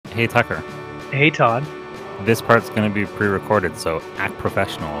Hey, Tucker. Hey, Todd. This part's going to be pre-recorded, so act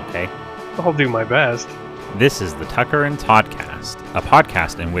professional, okay? I'll do my best. This is the Tucker and Toddcast, a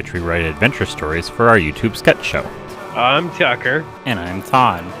podcast in which we write adventure stories for our YouTube sketch show. I'm Tucker. And I'm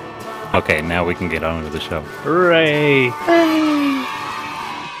Todd. Okay, now we can get on with the show. Hooray!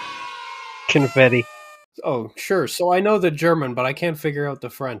 Confetti. Oh, sure. So I know the German, but I can't figure out the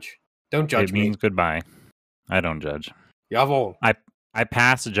French. Don't judge It me. means goodbye. I don't judge. Jawohl. I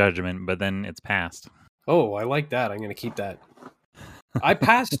pass judgment, but then it's passed. Oh, I like that. I'm going to keep that. I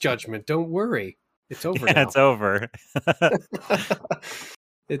passed judgment. Don't worry. It's over now. It's over.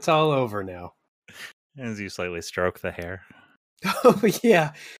 It's all over now. As you slightly stroke the hair. Oh,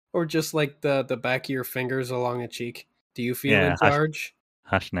 yeah. Or just like the back of your fingers along a cheek. Do you feel in charge?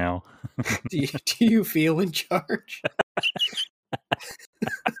 Hush now. Do you feel in charge?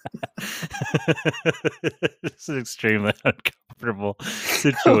 It's an extremely uncomfortable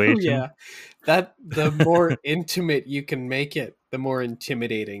situation. Oh, yeah. The more intimate you can make it, the more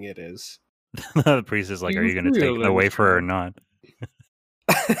intimidating it is. The priest is like, are you going to take the wafer or not?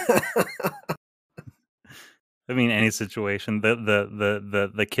 I mean, any situation.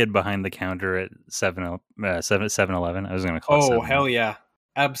 The kid behind the counter at 7-Eleven. I was going to call it 7-Eleven. Hell yeah.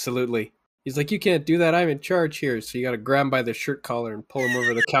 Absolutely. He's like, you can't do that. I'm in charge here. So you got to grab him by the shirt collar and pull him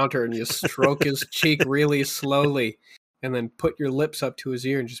over the counter and you stroke his cheek really slowly and then put your lips up to his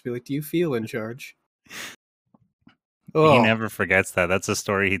ear and just be like, do you feel in charge? Oh. He never forgets that. That's a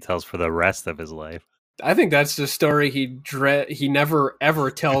story he tells for the rest of his life. I think that's the story he never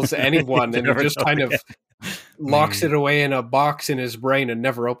ever tells anyone and he just kind of locks it away in a box in his brain and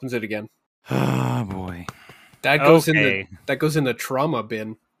never opens it again. Oh boy. That goes in the trauma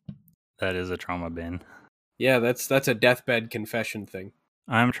bin. That is a trauma bin. Yeah, that's a deathbed confession thing.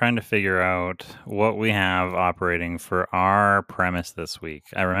 I'm trying to figure out what we have operating for our premise this week.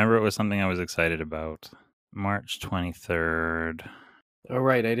 I remember it was something I was excited about. March 23rd. All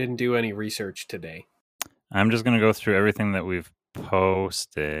right, I didn't do any research today. I'm just going to go through everything that we've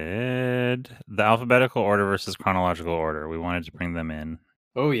posted. The alphabetical order versus chronological order. We wanted to bring them in.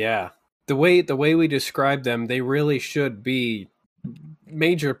 Oh yeah. The way we describe them, they really should be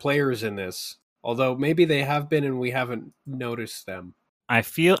major players in this. Although maybe they have been and we haven't noticed them. I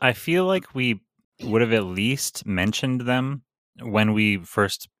feel like we would have at least mentioned them when we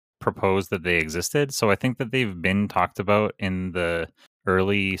first proposed that they existed. So I think that they've been talked about in the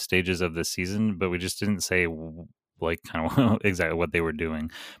early stages of the season, but we just didn't say like kind of exactly what they were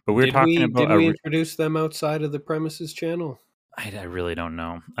doing. But we were talking about. Did we introduce them outside of the Premises channel? I really don't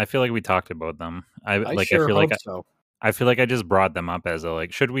know. I feel like we talked about them. I feel like I just brought them up as a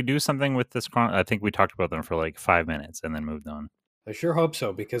like, should we do something with this? I think we talked about them for like 5 minutes and then moved on. I sure hope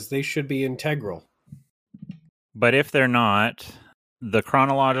so, because they should be integral. But if they're not, the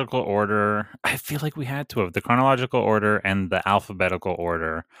chronological order, I feel like we had to have. The chronological order and the alphabetical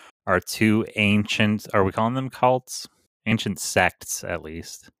order are two ancient, are we calling them cults? Ancient sects, at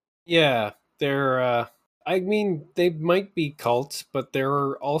least. Yeah, they're, I mean, they might be cults, but there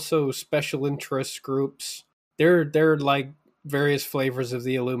are also special interest groups. They're like various flavors of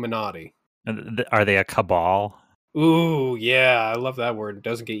the Illuminati. Are they a cabal? Ooh, yeah, I love that word. It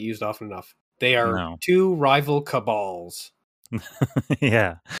doesn't get used often enough. They are two rival cabals.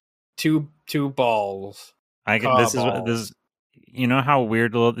 Yeah. Two balls. This is you know how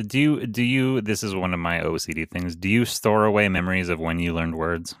weird do you this is one of my OCD things. Do you store away memories of when you learned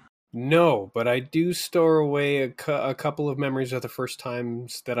words? No, but I do store away a couple of memories of the first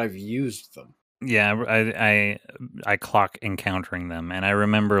times that I've used them. Yeah, I clock encountering them, and I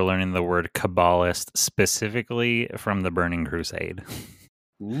remember learning the word Kabbalist specifically from the Burning Crusade.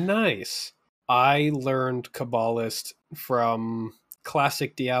 Nice. I learned Kabbalist from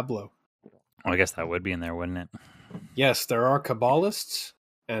classic Diablo. Well, I guess that would be in there, wouldn't it? Yes, there are Kabbalists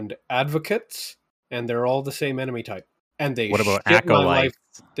and advocates, and they're all the same enemy type. And they what about acolytes?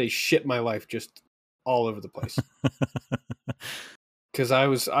 They shit my life just all over the place. Because I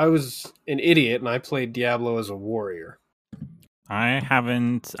was an idiot and I played Diablo as a warrior.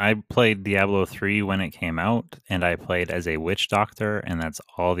 I played Diablo 3 when it came out, and I played as a witch doctor, and that's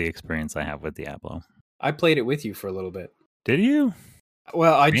all the experience I have with Diablo. I played it with you for a little bit. Did you?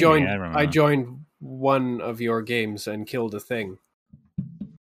 Well, I joined one of your games and killed a thing.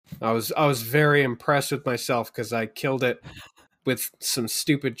 I was very impressed with myself because I killed it with some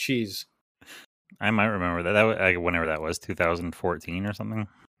stupid cheese. I might remember that. Whenever that was, 2014 or something.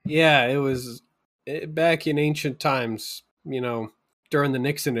 Yeah, it was back in ancient times, during the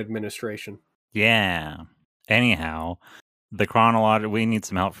Nixon administration. Yeah. Anyhow, we need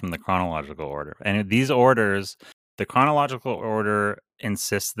some help from the chronological order. And these orders, the chronological order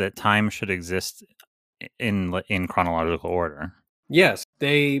insists that time should exist in chronological order, Yes,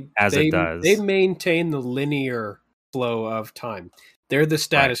 as it does. they maintain the linear flow of time. They're the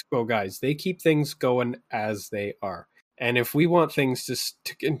status quo guys. They keep things going as they are. And if we want things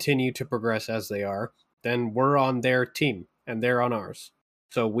to continue to progress as they are, then we're on their team and they're on ours.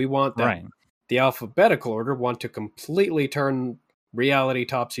 So we want that. Right. The alphabetical order want to completely turn reality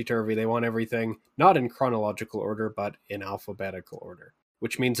topsy-turvy. They want everything not in chronological order, but in alphabetical order,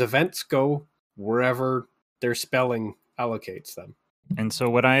 which means events go wherever their spelling allocates them. And so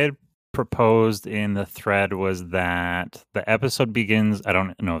what I had proposed in the thread was that the episode begins, I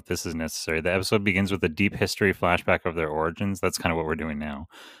don't know if this is necessary, the episode begins with a deep history flashback of their origins. That's kind of what we're doing now.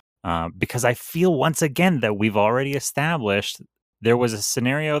 Because I feel once again that we've already established there was a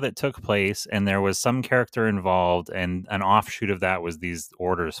scenario that took place and there was some character involved, and an offshoot of that was these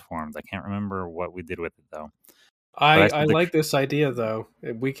orders formed. I can't remember what we did with it though. I like this idea though.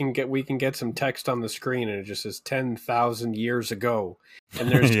 We can get some text on the screen and it just says 10,000 years ago, and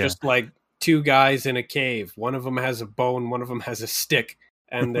there's Yeah. just like two guys in a cave. One of them has a bone, one of them has a stick,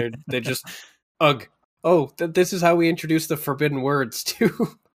 and they're just ugh. Oh, this is how we introduce the forbidden words to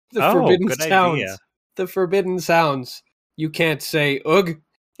the forbidden good sounds. idea. The forbidden sounds. You can't say ugh.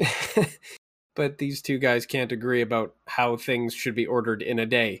 But these two guys can't agree about how things should be ordered in a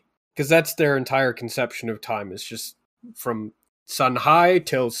day. Because that's their entire conception of time. It's just from sun high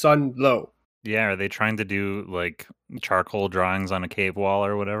till sun low. Yeah, are they trying to do like charcoal drawings on a cave wall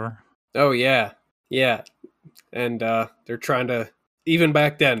or whatever? Oh, yeah. Yeah. And they're trying to... Even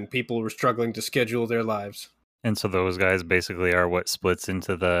back then, people were struggling to schedule their lives. And so those guys basically are what splits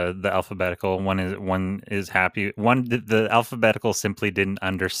into the alphabetical. One is happy. The alphabetical simply didn't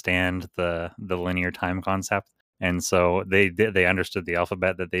understand the linear time concept, and so they understood the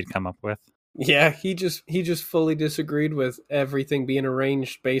alphabet that they'd come up with. Yeah, he just fully disagreed with everything being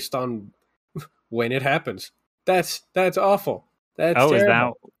arranged based on when it happens. That's awful. That's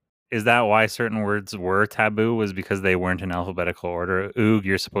terrible. Is that why certain words were taboo? Was because they weren't in alphabetical order? Oog,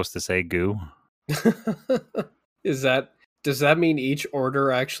 you're supposed to say goo. Does that mean each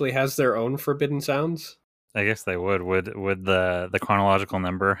order actually has their own forbidden sounds? I guess they would. Would the chronological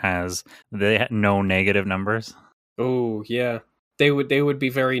number no negative numbers? Oh yeah, they would be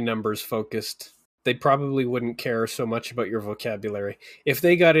very numbers focused. They probably wouldn't care so much about your vocabulary if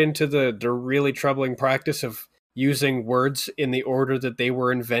they got into the really troubling practice of using words in the order that they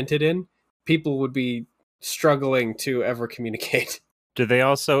were invented in. People would be struggling to ever communicate. Do they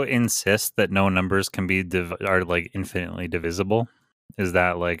also insist that no numbers can be are like infinitely divisible? Is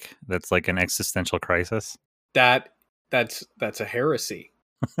that that's like an existential crisis? That's a heresy.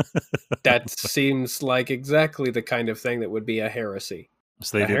 That seems like exactly the kind of thing that would be a heresy.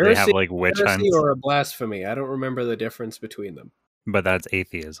 So they have like witch hunts or a blasphemy. I don't remember the difference between them. But that's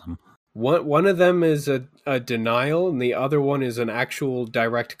atheism. One of them is a denial, and the other one is an actual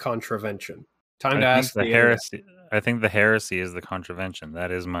direct contravention. Time to ask the heresy. I think the heresy is the contravention.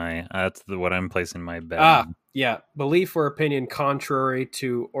 That is what I'm placing my bet. Yeah, belief or opinion contrary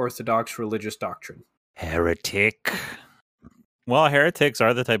to orthodox religious doctrine. Heretic. Well, heretics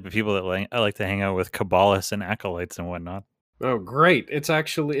are the type of people that I like to hang out with, Kabbalists and acolytes and whatnot. Oh, great.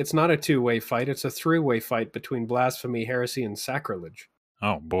 It's not a two-way fight. It's a three-way fight between blasphemy, heresy, and sacrilege.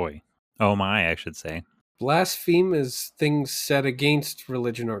 Oh, boy. Oh, my, I should say. Blaspheme is things said against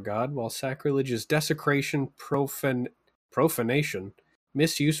religion or God, while sacrilege is desecration, profanation,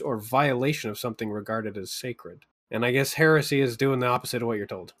 misuse, or violation of something regarded as sacred. And I guess heresy is doing the opposite of what you're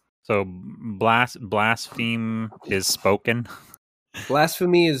told. So blaspheme is spoken?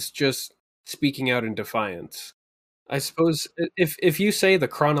 Blasphemy is just speaking out in defiance. I suppose if you say the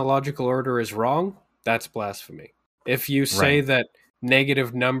chronological order is wrong, that's blasphemy. If you say that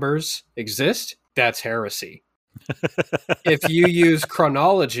negative numbers exist, that's heresy. If you use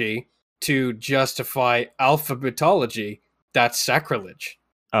chronology to justify alphabetology, that's sacrilege.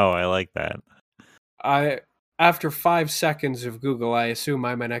 Oh, I like that. After 5 seconds of Google, I assume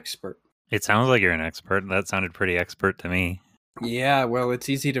I'm an expert. It sounds like you're an expert. That sounded pretty expert to me. Yeah, well, it's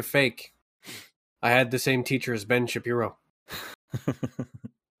easy to fake. I had the same teacher as Ben Shapiro.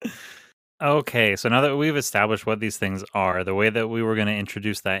 Okay, so now that we've established what these things are, the way that we were going to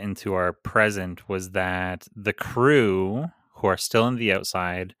introduce that into our present was that the crew, who are still in the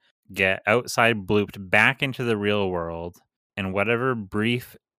outside, get outside blooped back into the real world, and whatever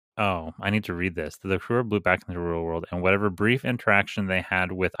brief... Oh, I need to read this. The crew are blooped back into the real world, and whatever brief interaction they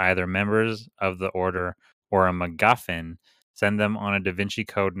had with either members of the Order or a MacGuffin, send them on a Da Vinci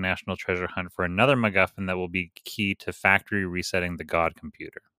Code national treasure hunt for another MacGuffin that will be key to factory resetting the God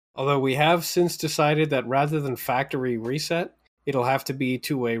computer. Although we have since decided that rather than factory reset, it'll have to be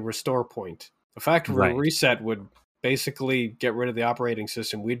to a restore point. A factory Right. reset would basically get rid of the operating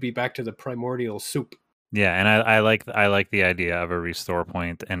system. We'd be back to the primordial soup. Yeah, and I like the idea of a restore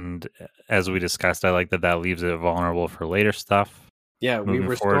point, and as we discussed, I like that leaves it vulnerable for later stuff. Yeah, we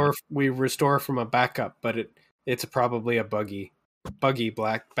Moving forward. restore from a backup, but it's probably a buggy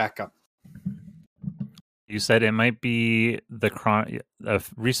black backup. You said it might be a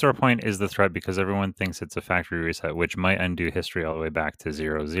restore point is the threat because everyone thinks it's a factory reset, which might undo history all the way back to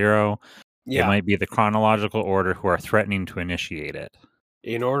 00. Yeah. It might be the chronological order who are threatening to initiate it.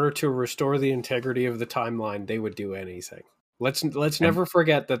 In order to restore the integrity of the timeline, they would do anything. Let's never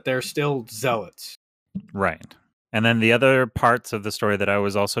forget that they're still zealots. Right. And then the other parts of the story that I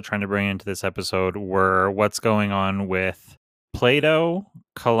was also trying to bring into this episode were what's going on with Plato,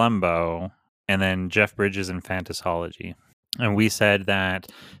 Columbo, and then Jeff Bridges and Fantasology. And we said that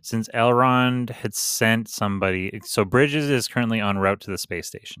since Elrond had sent somebody, so Bridges is currently en route to the space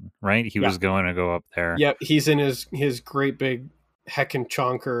station, right? He was going to go up there. Yep, he's in his great big heckin'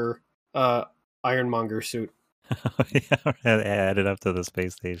 chonker ironmonger suit. Yeah, headed up to the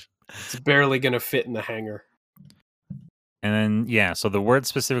space station. It's barely going to fit in the hangar. And then, so the word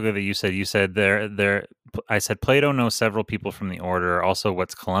specifically that you said there, I said Plato knows several people from the Order. Also,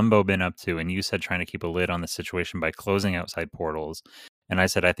 what's Columbo been up to? And you said trying to keep a lid on the situation by closing outside portals. And I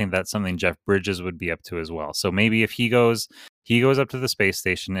said I think that's something Jeff Bridges would be up to as well. So maybe if he goes up to the space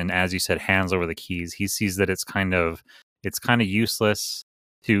station and, as you said, hands over the keys, he sees that it's kind of useless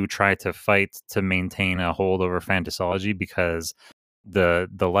to try to fight to maintain a hold over Fantasology because the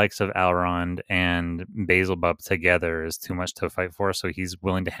likes of Elrond and Basilbub together is too much to fight for, so he's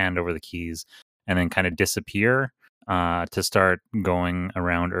willing to hand over the keys and then kind of disappear to start going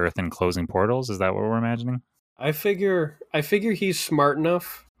around Earth and closing portals. Is that what we're imagining? I figure he's smart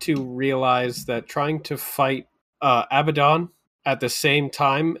enough to realize that trying to fight Abaddon at the same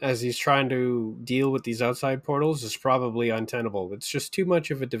time as he's trying to deal with these outside portals is probably untenable. It's just too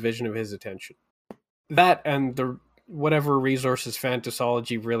much of a division of his attention. That and the whatever resources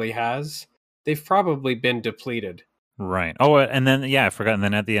Fantasology really has, they've probably been depleted. Right. Oh, and then, I forgot. And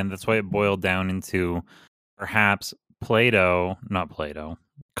then at the end, that's why it boiled down into perhaps Columbo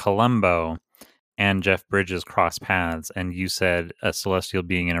and Jeff Bridges cross paths. And you said a celestial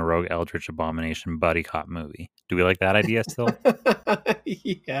being in a rogue eldritch abomination buddy cop movie. Do we like that idea still?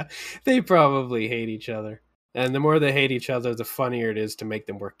 Yeah, they probably hate each other. And the more they hate each other, the funnier it is to make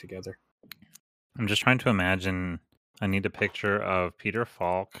them work together. I'm just trying to imagine. I need a picture of Peter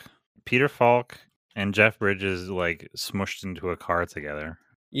Falk and Jeff Bridges like smushed into a car together.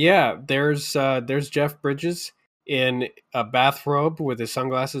 Yeah, there's Jeff Bridges in a bathrobe with his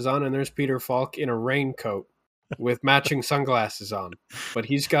sunglasses on, and there's Peter Falk in a raincoat with matching sunglasses on. But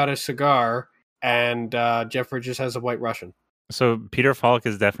he's got a cigar, and Jeff Bridges has a White Russian. So Peter Falk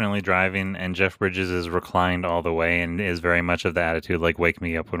is definitely driving, and Jeff Bridges is reclined all the way and is very much of the attitude like, wake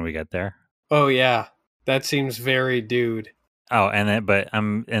me up when we get there. Oh, yeah. That seems very dude. Oh, and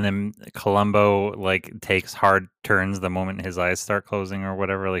then Columbo like takes hard turns the moment his eyes start closing or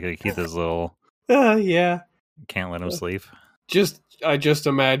whatever. Like he does little. Yeah. Can't let him sleep. I just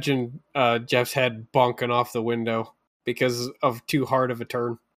imagine Jeff's head bonking off the window because of too hard of a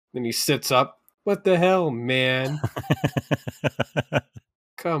turn. Then he sits up. What the hell, man?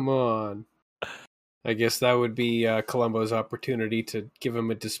 Come on. I guess that would be Columbo's opportunity to give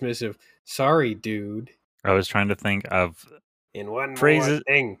him a dismissive, sorry, dude. I was trying to think of phrases. More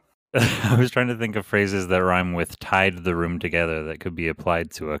thing. I was trying to think of phrases that rhyme with tied the room together that could be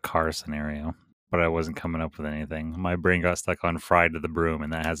applied to a car scenario, but I wasn't coming up with anything. My brain got stuck on fried to the broom,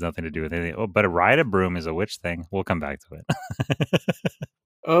 and that has nothing to do with anything. Oh, but a ride a broom is a witch thing. We'll come back to it.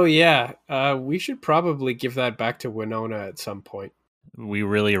 Oh, yeah. We should probably give that back to Winona at some point. We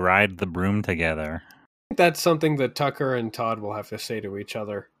really ride the broom together. I think that's something that Tucker and Todd will have to say to each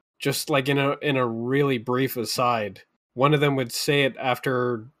other. Just like in a really brief aside. One of them would say it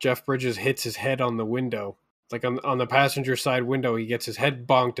after Jeff Bridges hits his head on the window. Like on the passenger side window, he gets his head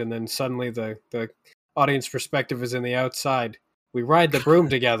bonked, and then suddenly the audience perspective is in the outside. We ride the broom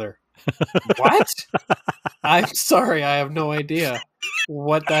together. What? I'm sorry, I have no idea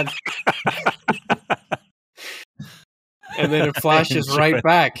what that... And then it flashes right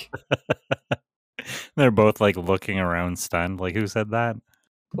back. They're both like looking around stunned. Like, who said that?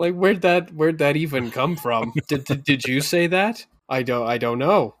 Like, where'd that even come from? Did you say that? I don't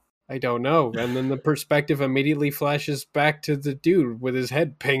know. And then the perspective immediately flashes back to the dude with his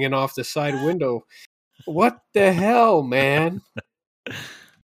head pinging off the side window. What the hell, man?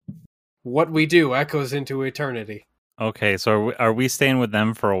 What we do echoes into eternity. Okay, so are we staying with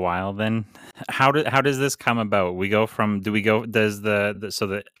them for a while then? How does this come about? We go from does so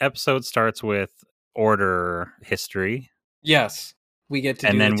the episode starts with order history, Yes, we get to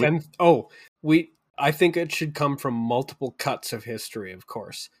and do the then 10th. Oh, we. I think it should come from multiple cuts of history, of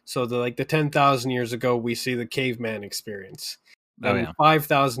course. So the 10,000 years ago, we see the caveman experience. oh Then yeah.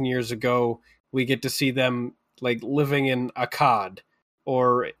 5,000 years ago, we get to see them like living in Akkad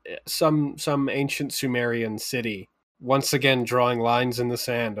or some ancient Sumerian city. Once again, drawing lines in the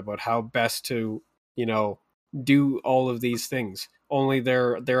sand about how best to, do all of these things. Only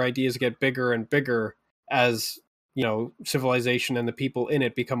their ideas get bigger and bigger as civilization and the people in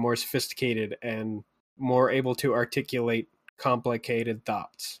it become more sophisticated and more able to articulate complicated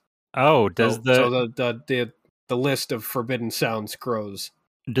thoughts. Oh, So the list of forbidden sounds grows.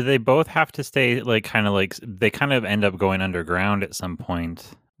 do they both have to stay like they kind of end up going underground at some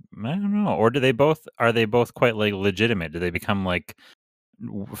point? I don't know. Or are they both quite like legitimate? Do they become like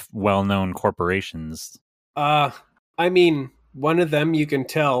well-known corporations? I mean, one of them you can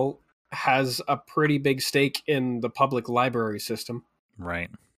tell has a pretty big stake in the public library system. Right.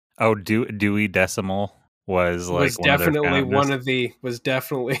 Oh, Dewey Decimal was like Was one of their definitely founders. was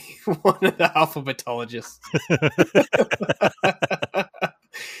definitely one of the alphabetologists.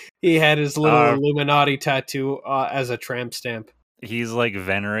 He had his little Illuminati tattoo as a tramp stamp. He's like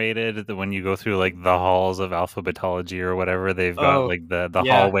venerated when you go through like the halls of alphabetology or whatever. They've got like the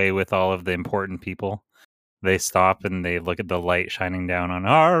yeah. hallway with all of the important people. They stop and they look at the light shining down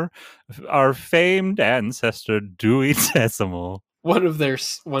on our famed ancestor Dewey Decimal. One of their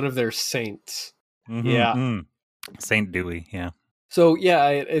saints. Mm-hmm, Yeah. Saint Dewey, yeah. So yeah,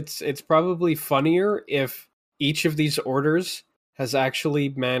 it's probably funnier if each of these orders has actually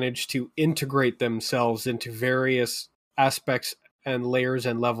managed to integrate themselves into various aspects and layers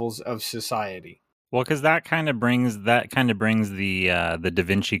and levels of society. Well, because that kind of brings the Da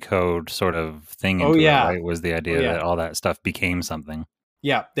Vinci Code sort of thing into it, right? Was the idea that all that stuff became something?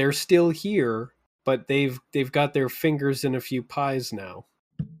 Yeah, they're still here, but they've got their fingers in a few pies now.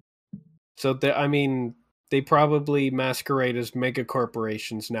 So they probably masquerade as mega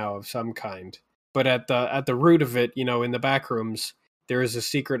corporations now of some kind. But at the root of it, in the back rooms, there is a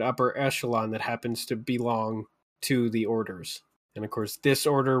secret upper echelon that happens to belong to the orders. And of course, this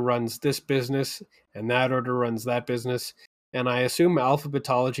order runs this business, and that order runs that business. And I assume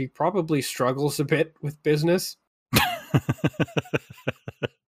alphabetology probably struggles a bit with business.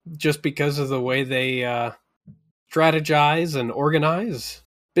 Just because of the way they strategize and organize.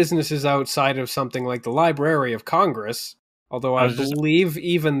 Businesses outside of something like the Library of Congress, although I believe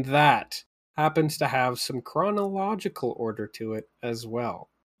even that happens to have some chronological order to it as well.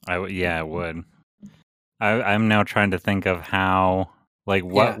 It would. I'm now trying to think of how, like,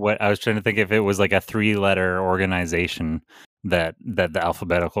 what I was trying to think if it was like a 3-letter organization that the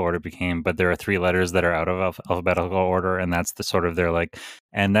alphabetical order became, but there are 3 letters that are out of alphabetical order, and that's the sort of they're like,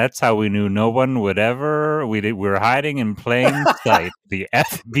 and that's how we knew no one would ever. We were hiding in plain sight. The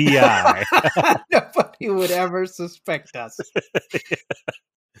FBI. Nobody would ever suspect us.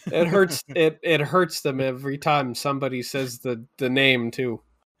 It hurts. It hurts them every time somebody says the name too.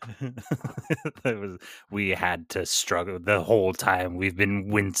 We had to struggle the whole time. We've been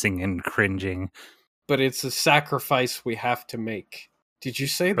wincing and cringing. But it's a sacrifice we have to make. Did you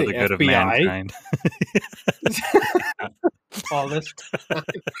say for the good FBI? Of mankind.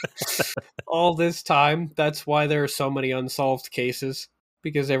 All this time. That's why there are so many unsolved cases.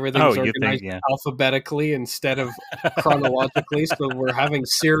 Because everything's organized alphabetically instead of chronologically, so we're having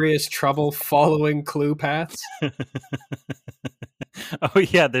serious trouble following clue paths. Oh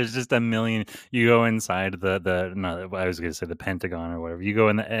yeah, there's just a million. You go inside I was going to say the Pentagon or whatever. You go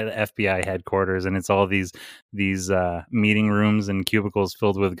in the FBI headquarters, and it's all these meeting rooms and cubicles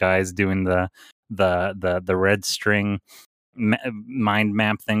filled with guys doing the red string mind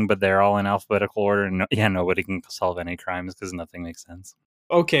map thing, but they're all in alphabetical order. And nobody can solve any crimes because nothing makes sense.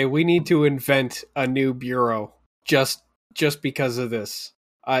 Okay, we need to invent a new bureau just because of this.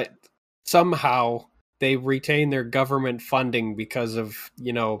 Somehow they retain their government funding because of,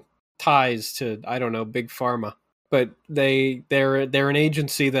 ties to, I don't know, big pharma. But they're an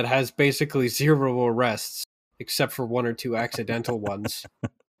agency that has basically 0 arrests, except for 1 or 2 accidental ones.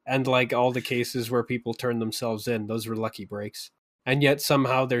 And like all the cases where people turn themselves in, those were lucky breaks. And yet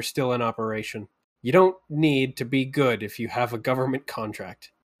somehow they're still in operation. You don't need to be good if you have a government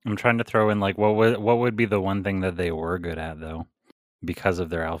contract. I'm trying to throw in like what would be the one thing that they were good at though, because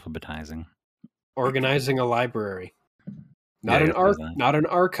of their alphabetizing. Organizing a library, not an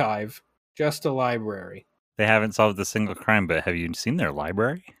archive, just a library. They haven't solved a single crime, but have you seen their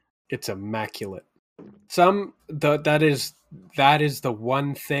library? It's immaculate. That is the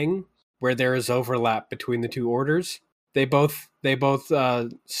one thing where there is overlap between the two orders. They both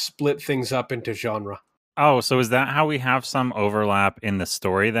split things up into genre. Oh, so is that how we have some overlap in the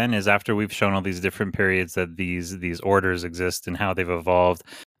story then? Is after we've shown all these different periods that these orders exist and how they've evolved,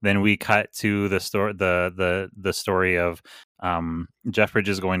 then we cut to the story the story of Jeff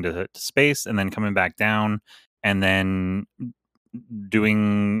Bridges going to space and then coming back down and then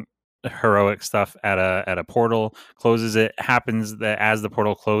doing heroic stuff at a portal, closes it. Happens that as the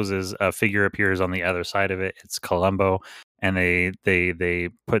portal closes, a figure appears on the other side of it. It's Columbo, and they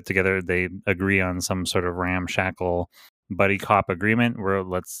put together, they agree on some sort of ramshackle buddy cop agreement where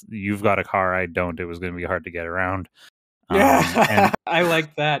you've got a car, I don't. It was going to be hard to get around. Yeah, I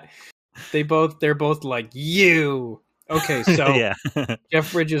like that. They're both like, you. Okay, so yeah.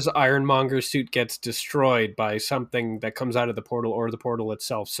 Jeff Bridges' Ironmonger suit gets destroyed by something that comes out of the portal or the portal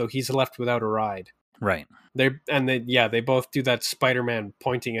itself, so he's left without a ride. Right. They both do that Spider-Man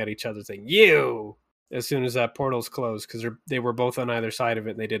pointing at each other thing, you, as soon as that portal's closed, because they were both on either side of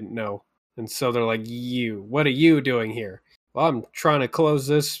it and they didn't know. And so they're like, you, what are you doing here? Well, I'm trying to close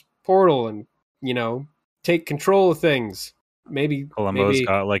this portal and, take control of things. Maybe Columbo's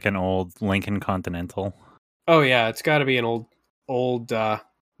got like an old Lincoln Continental. Oh yeah, it's got to be an old,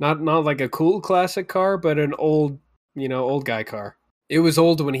 not like a cool classic car, but an old guy car. It was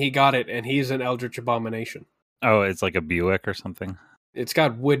old when he got it, and he's an Eldritch Abomination. Oh, it's like a Buick or something. It's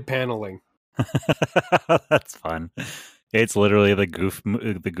got wood paneling. That's fun. It's literally the goof.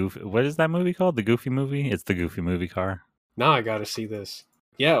 What is that movie called? The Goofy movie. It's the Goofy movie car. Now I got to see this.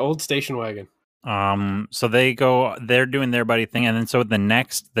 Yeah, old station wagon. So they're doing their buddy thing, and then so the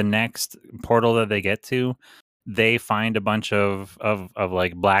next portal that they get to, they find a bunch of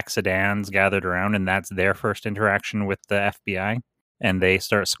like black sedans gathered around, and that's their first interaction with the FBI, and they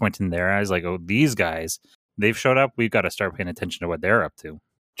start squinting their eyes like, oh, these guys, they've showed up, we've got to start paying attention to what they're up to.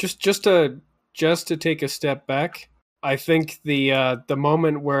 Just to take a step back, I think the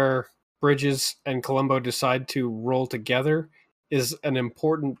moment where Bridges and Columbo decide to roll together is an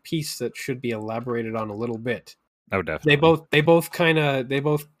important piece that should be elaborated on a little bit. Oh, definitely. They both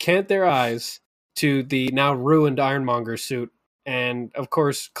cant their eyes to the now ruined Ironmonger suit, and of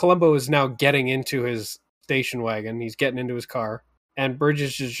course Columbo is now getting into his station wagon. He's getting into his car, and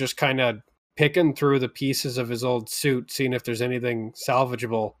Bridges is just kind of picking through the pieces of his old suit, seeing if there's anything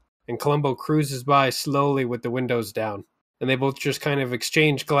salvageable. And Columbo cruises by slowly with the windows down, and they both just kind of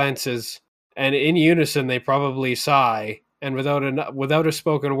exchange glances, and in unison they probably sigh. And without a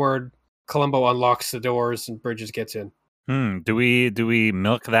spoken word, Columbo unlocks the doors and Bridges gets in. Do we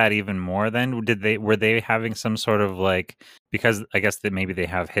milk that even more then? Were they having some sort of like, because I guess that maybe they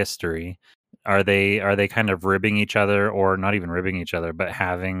have history. Are they kind of ribbing each other, or not even ribbing each other, but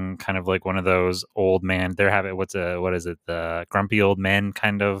having kind of like one of those old man, they're having the grumpy old men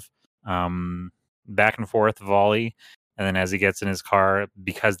kind of back and forth volley. And then as he gets in his car,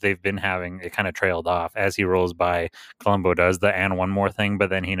 because they've been having, it kind of trailed off. As he rolls by, Columbo does the and one more thing, but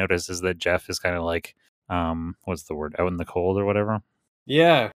then he notices that Jeff is kind of like, what's the word, out in the cold or whatever?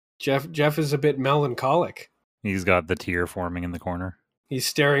 Yeah, Jeff is a bit melancholic. He's got the tear forming in the corner. He's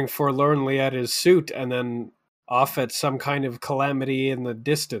staring forlornly at his suit and then off at some kind of calamity in the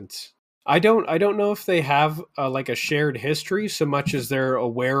distance. I don't know if they have like a shared history so much as they're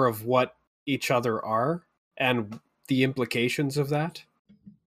aware of what each other are and the implications of that.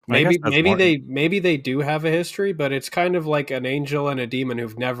 Maybe they do have a history, but it's kind of like an angel and a demon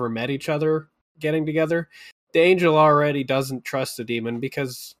who've never met each other getting together. The angel already doesn't trust the demon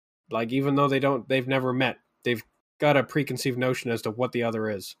because, like, even though they've never met, they've got a preconceived notion as to what the other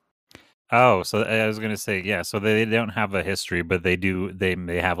is. Oh, so I was going to say, yeah, so they don't have a history, but they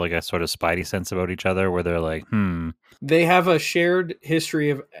have like a sort of spidey sense about each other where they're like, They have a shared history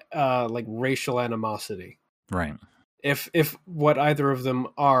of like racial animosity. Right. If what either of them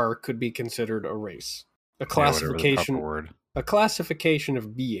are could be considered a race, a classification, a classification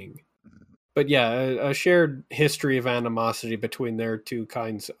of being. But yeah, a shared history of animosity between their two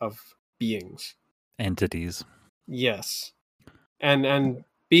kinds of beings. Entities. Yes. And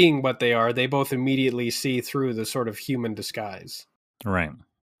being what they are, they both immediately see through the sort of human disguise. Right.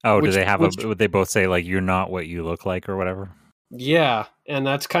 Oh, do they have would they both say like, you're not what you look like or whatever? Yeah. And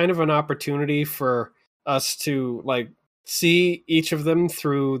that's kind of an opportunity for us to like see each of them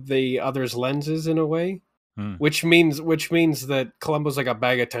through the other's lenses in a way, which means that Columbo's like a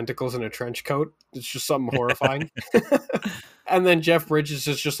bag of tentacles in a trench coat. It's just something horrifying. And then Jeff Bridges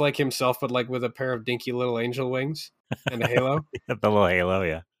is just like himself, but like with a pair of dinky little angel wings and a halo. The little halo,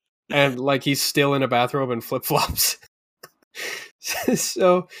 yeah. And like he's still in a bathrobe and flip flops.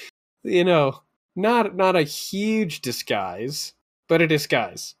 So, Not a huge disguise, but a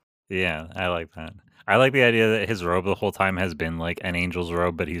disguise. Yeah, I like that. I like the idea that his robe the whole time has been like an angel's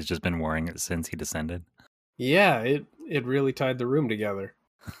robe, but he's just been wearing it since he descended. Yeah, it really tied the room together.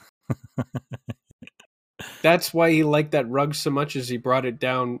 That's why he liked that rug so much, as he brought it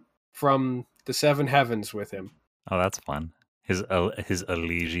down from the seven heavens with him. Oh, that's fun. His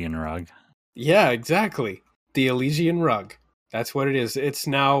Elysian rug. Yeah, exactly. The Elysian rug. That's what it is. It's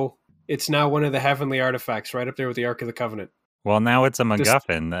now one of the heavenly artifacts, right up there with the Ark of the Covenant. Well, now it's a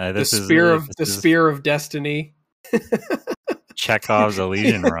MacGuffin. The spear of destiny. Chekhov's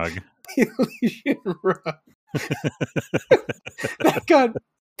Elysian rug. The Elysian rug. That got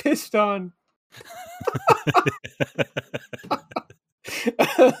pissed on.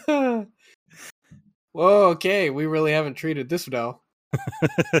 Whoa, okay. We really haven't treated this well.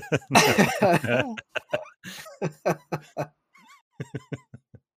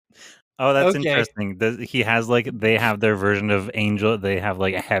 Oh, that's Okay. interesting. He has they have their version of Angel. They have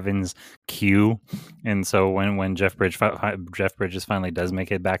like Heaven's Q, and so when Jeff Bridges finally does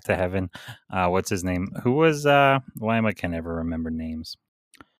make it back to heaven, what's his name? Who was why am I can never remember names?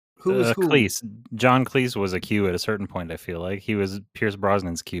 Who was who? Cleese? John Cleese was a Q at a certain point. I feel like he was Pierce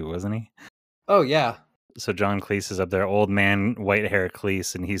Brosnan's Q, wasn't he? Oh yeah. So John Cleese is up there, old man, white hair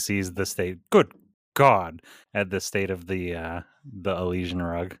Cleese, and he sees the state. Good God, at the state of the Elysian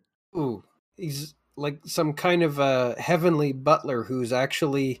rug. Ooh, he's like some kind of a heavenly butler who's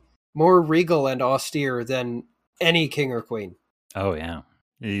actually more regal and austere than any king or queen. Oh yeah,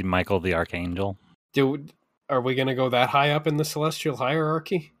 Michael the Archangel. Are we going to go that high up in the celestial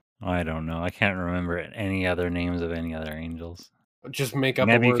hierarchy? I don't know. I can't remember any other names of any other angels. Just make up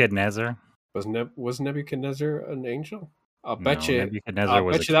Nebuchadnezzar. Was Nebuchadnezzar an angel? I'll No, bet you. Nebuchadnezzar I'll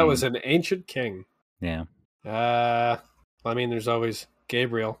was bet a you that king. was an ancient king. Yeah. I mean, there's always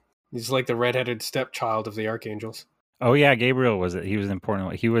Gabriel. He's like the redheaded stepchild of the archangels. Oh yeah, Gabriel was it? He was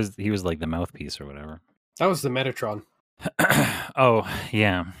important. He was like the mouthpiece or whatever. That was the Metatron. Oh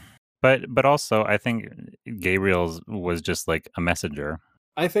yeah, but also I think Gabriel's was just like a messenger.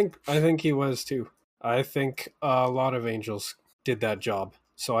 I think he was too. I think a lot of angels did that job.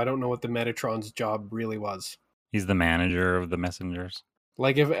 So I don't know what the Metatron's job really was. He's the manager of the messengers.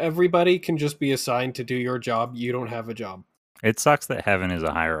 Like, if everybody can just be assigned to do your job, you don't have a job. It sucks that heaven is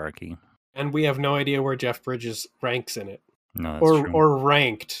a hierarchy. And we have no idea where Jeff Bridges ranks in it. No, that's true. Or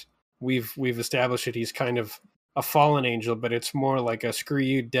ranked. We've established that he's kind of a fallen angel, but it's more like a screw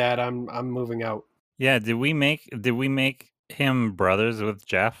you, Dad, I'm moving out. Yeah, did we make him brothers with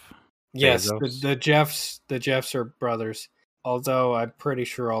Jeff? Yes, Bezos? the Jeffs are brothers. Although I'm pretty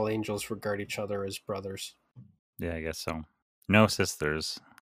sure all angels regard each other as brothers. Yeah, I guess so. No sisters.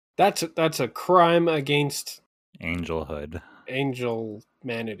 That's a crime against Angelhood.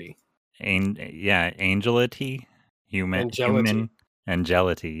 Angelmanity. Angelity. Human.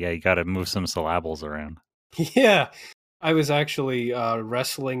 Angelity. Yeah, you got to move some syllables around. Yeah, I was actually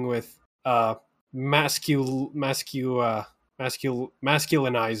wrestling with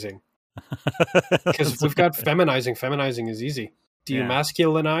masculinizing. Because we've got feminizing. Feminizing is easy. Do you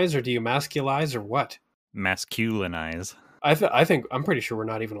masculinize or do you masculize or what? Masculinize. I think I'm pretty sure we're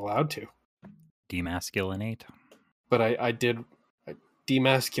not even allowed to. Demasculinate. But I did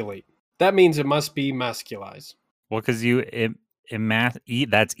demasculate. That means it must be masculize. Well, because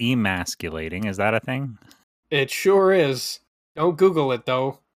that's emasculating. Is that a thing? It sure is. Don't Google it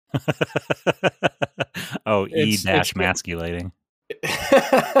though. Oh, masculating.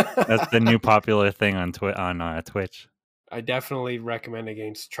 That's the new popular thing on Twitch. I definitely recommend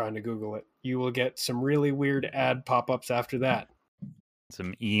against trying to Google it. You will get some really weird ad pop-ups after that.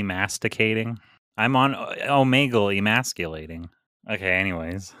 Some emasticating. I'm on Omegle emasculating. Okay,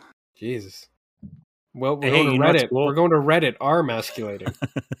 anyways. Jesus. Well, we're going to Reddit. Cool? We're going to Reddit r/masculating.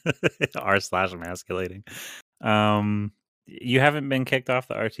 r/masculating. You haven't been kicked off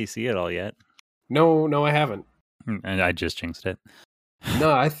the RTC at all yet? No, I haven't. And I just jinxed it.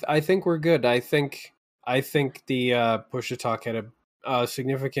 No, I think we're good. I think the Push to Talk had a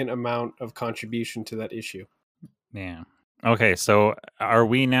significant amount of contribution to that issue. Yeah. Okay, so are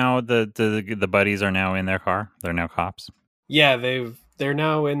we now the buddies are now in their car? They're now cops? Yeah, they're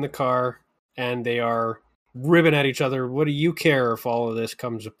now in the car and they are ribbing at each other. What do you care if all of this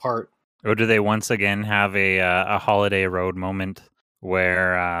comes apart? Or do they once again have a Holiday Road moment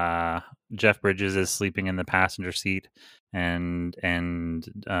where Jeff Bridges is sleeping in the passenger seat and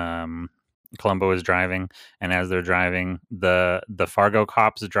Columbo is driving, and as they're driving, the Fargo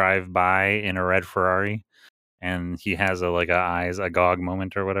cops drive by in a red Ferrari, and he has a eyes agog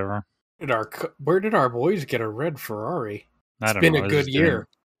moment or whatever. Where did our boys get a red Ferrari? It's been a good year.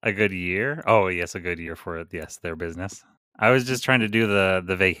 A good year? Oh, yes, a good year for it. Yes, their business. I was just trying to do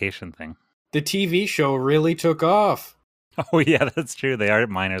the vacation thing. The TV show really took off. Oh, yeah, that's true. They are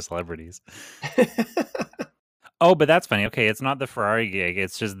minor celebrities. Oh, but that's funny. Okay, it's not the Ferrari gig.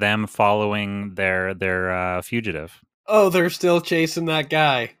 It's just them following their fugitive. Oh, they're still chasing that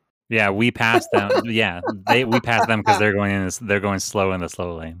guy. Yeah, we passed them. Yeah, we passed them because they're going slow in the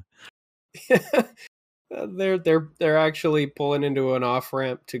slow lane. They're actually pulling into an off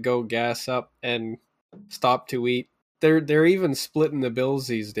ramp to go gas up and stop to eat. They're even splitting the bills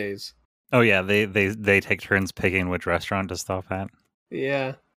these days. Oh yeah, they take turns picking which restaurant to stop at.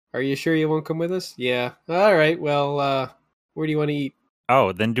 Yeah. Are you sure you won't come with us? Yeah. All right. Well, where do you want to eat?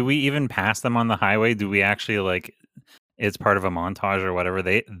 Oh, then do we even pass them on the highway? Do we actually like? It's part of a montage or whatever.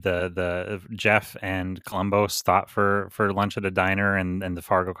 The Jeff and Columbo stop for lunch at a diner, and the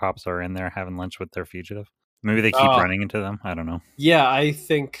Fargo cops are in there having lunch with their fugitive. Maybe they keep running into them. I don't know. Yeah, I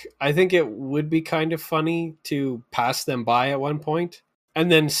think it would be kind of funny to pass them by at one point, and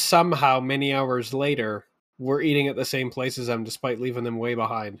then somehow many hours later we're eating at the same place as them, despite leaving them way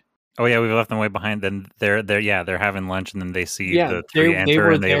behind. Oh yeah, we've left them way behind. Then they're having lunch, and then they see the they three enter,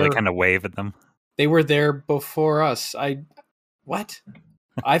 were and they like there. kind of wave at them. They were there before us. What?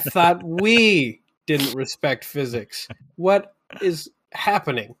 I thought we didn't respect physics. What is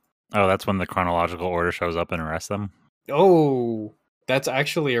happening? Oh, that's when the chronological order shows up and arrests them. Oh, that's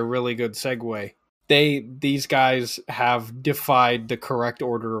actually a really good segue. These guys have defied the correct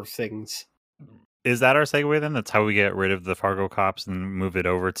order of things. Is that our segue then? That's how we get rid of the Fargo cops and move it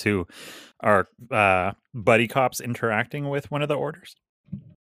over to our buddy cops interacting with one of the orders?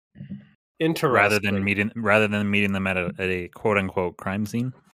 Interesting. Rather than meeting them at a quote unquote crime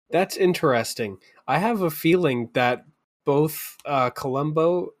scene. That's interesting. I have a feeling that both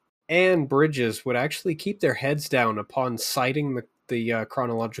Columbo and Bridges would actually keep their heads down upon citing the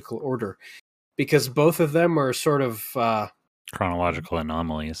chronological order, because both of them are sort of chronological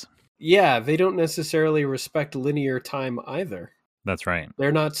anomalies. Yeah, they don't necessarily respect linear time either. That's right.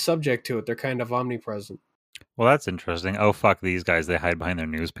 They're not subject to it. They're kind of omnipresent. Well, that's interesting. Oh, fuck these guys. They hide behind their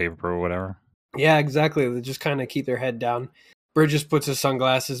newspaper or whatever. Yeah, exactly. They just kind of keep their head down. Bridges puts his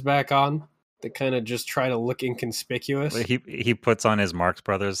sunglasses back on. They kind of just try to look inconspicuous. He puts on his Marx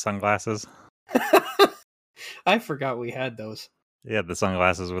Brothers sunglasses. I forgot we had those. Yeah, the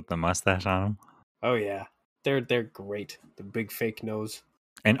sunglasses with the mustache on them. Oh yeah, they're great. The big fake nose.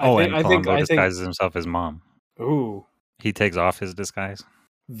 And Columbo disguises himself as mom. Ooh. He takes off his disguise.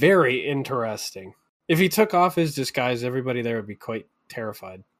 Very interesting. If he took off his disguise, everybody there would be quite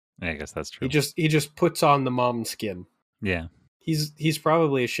terrified. I guess that's true. He just puts on the mom skin. Yeah. He's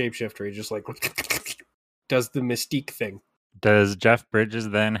probably a shapeshifter. He just like does the mystique thing. Does Jeff Bridges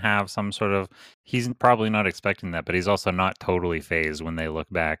then have some sort of... He's probably not expecting that, but he's also not totally phased when they look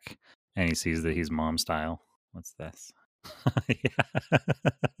back and he sees that he's mom style. What's this?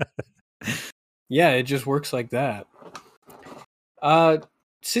 Yeah, it just works like that.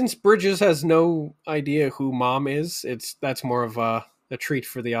 Since Bridges has no idea who mom is, that's more of a treat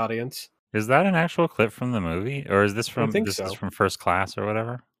for the audience. Is that an actual clip from the movie, or is this from is from First Class or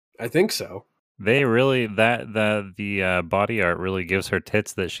whatever? I think so. They really the body art really gives her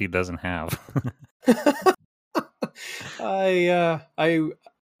tits that she doesn't have.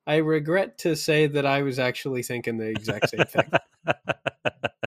 I regret to say that I was actually thinking the exact same thing.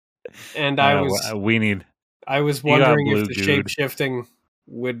 And I was wondering if the shape-shifting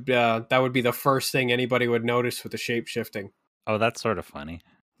would that would be the first thing anybody would notice with the shape-shifting. Oh, that's sort of funny.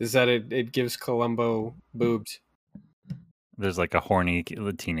 Is that it gives Columbo boobs. There's like a horny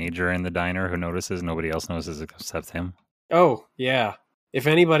teenager in the diner who notices. Nobody else notices except him. Oh, yeah. If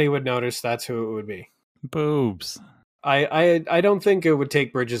anybody would notice, that's who it would be. Boobs. I don't think it would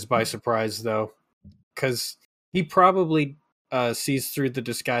take Bridges by surprise, though, because he probably sees through the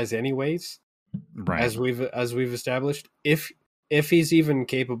disguise anyways. Right. As we've established. If he's even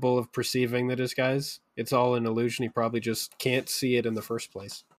capable of perceiving the disguise, it's all an illusion. He probably just can't see it in the first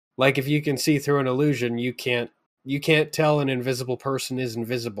place. Like, if you can see through an illusion, you can't tell an invisible person is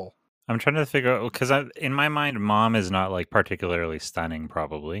invisible. I'm trying to figure out, because in my mind, mom is not like particularly stunning,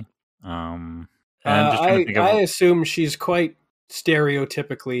 probably. I'm just trying to think of, I assume she's quite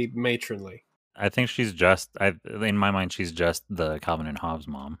stereotypically matronly. I think she's just, in my mind, she's just the Calvin and Hobbes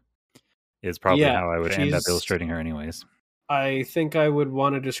mom. Is probably how I would end up illustrating her anyways. I think I would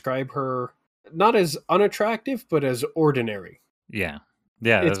want to describe her not as unattractive, but as ordinary. Yeah.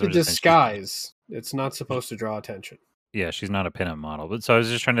 It's a disguise. It's not supposed to draw attention. Yeah, she's not a pinup model. But so I was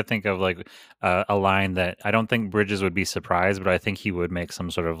just trying to think of like a line that I don't think Bridges would be surprised, but I think he would make some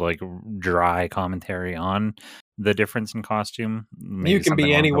sort of like dry commentary on the difference in costume. Maybe You can something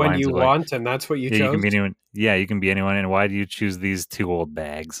be along the anyone lines you of, like, want, and that's what you yeah, chose. you can be anyone. Yeah, you can be anyone. And why do you choose these two old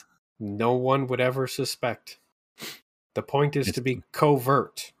bags? No one would ever suspect. The point is It's- to be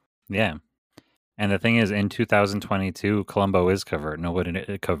covert. Yeah. And the thing is, in 2022, Columbo is covert.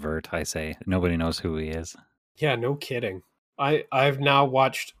 Covert, I say. Nobody knows who he is. Yeah, no kidding. I've now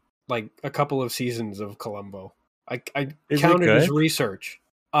watched like a couple of seasons of Columbo. I Is it counted as good? research.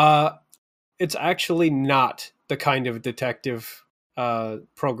 It's actually not the kind of detective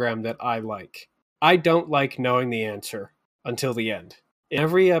program that I like. I don't like knowing the answer until the end. In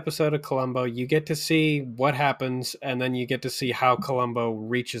every episode of Columbo, you get to see what happens, and then you get to see how Columbo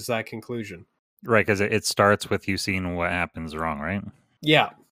reaches that conclusion. Right, because it starts with you seeing what happens wrong, right?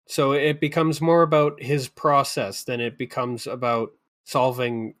 Yeah. So it becomes more about his process than it becomes about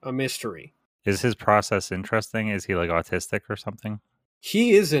solving a mystery. Is his process interesting? Is he like autistic or something?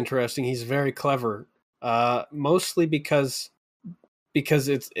 He is interesting. He's very clever. Mostly because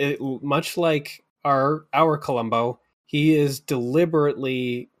it's much like our Columbo, he is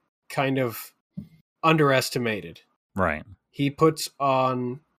deliberately kind of underestimated. Right. He puts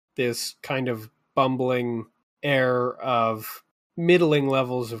on this kind of bumbling air of middling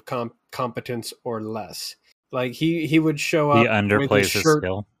levels of competence or less. Like he would show He up with underplays his his shirt.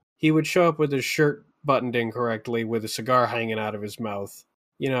 skill. He would show up with his shirt buttoned incorrectly, with a cigar hanging out of his mouth.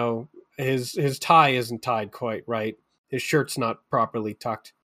 You know, his tie isn't tied quite right. His shirt's not properly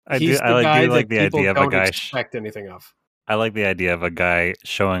tucked. He's the guy like that the people idea of a don't guy. expect anything of. I like the idea of a guy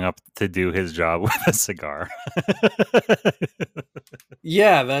showing up to do his job with a cigar.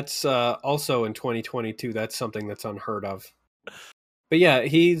 Yeah, that's also in 2022. That's something that's unheard of. But yeah,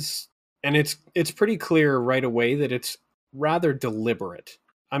 it's pretty clear right away that it's rather deliberate.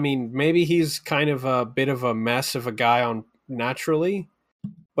 I mean, maybe he's kind of a bit of a mess of a guy on naturally,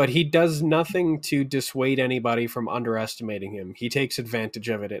 but he does nothing to dissuade anybody from underestimating him. He takes advantage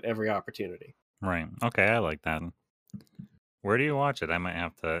of it at every opportunity. Right. Okay, I like that. Where do you watch it? I might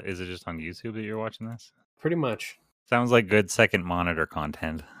have to. Is it just on YouTube that you're watching this? Pretty much. Sounds like good second monitor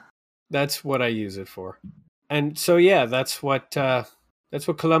content. That's what I use it for. And so yeah, that's what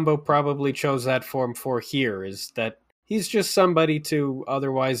Columbo probably chose that form for here, is that he's just somebody to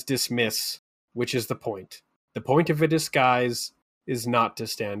otherwise dismiss, which is the point. The point of a disguise is not to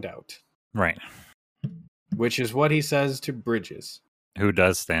stand out. Right. Which is what he says to Bridges. Who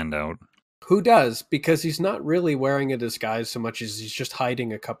does stand out? Who does, because he's not really wearing a disguise so much as he's just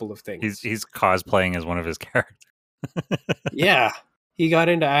hiding a couple of things. He's cosplaying as one of his characters. Yeah. He got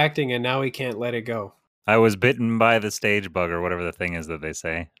into acting and now he can't let it go. I was bitten by the stage bug, or whatever the thing is that they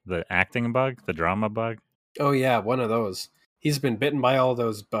say. The acting bug? The drama bug? Oh yeah, one of those. He's been bitten by all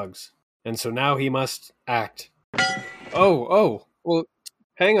those bugs. And so now he must act. Oh, well,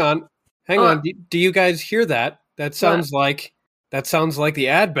 hang on. Do you guys hear that? That sounds like the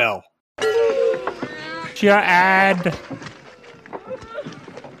ad bell. Your ad.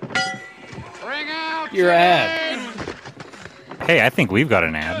 Bring out Your ad. Hey, I think we've got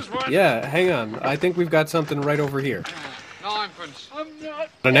an ad. Yeah, hang on. I think we've got something right over here. Ninepence. I'm not.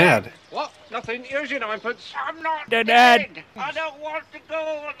 An ad. What? Nothing. Here's your ninepence. I'm not An dead. ad. I don't want to go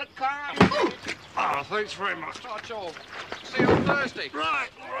on the car. Oh, thanks very much. That's all. See you on Thursday. Right.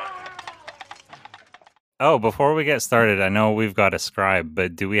 Oh, before we get started, I know we've got a scribe,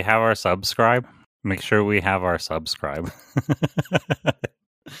 but do we have our subscribe? Make sure we have our subscribe.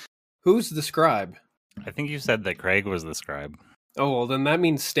 Who's the scribe? I think you said that Craig was the scribe. Oh, well, then that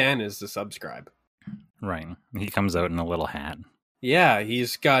means Stan is the subscribe. Right. He comes out in a little hat. Yeah,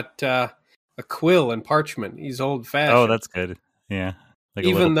 he's got a quill and parchment. He's old-fashioned. Oh, that's good. Yeah. Like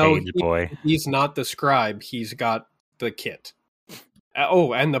Even a though little page boy. he's not the scribe, he's got the kit.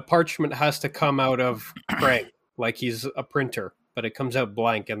 Oh, and the parchment has to come out of Craig, like he's a printer, but it comes out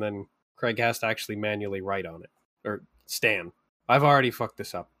blank, and then Craig has to actually manually write on it. Or Stan. I've already fucked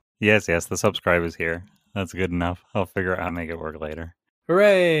this up. Yes, the subscribe is here. That's good enough. I'll figure out how to make it work later.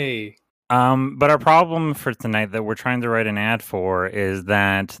 Hooray! But our problem for tonight that we're trying to write an ad for is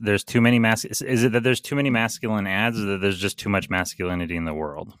that there's too many is it that there's too many masculine ads, or that there's just too much masculinity in the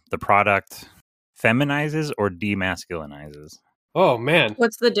world? The product feminizes or demasculinizes? Oh, man.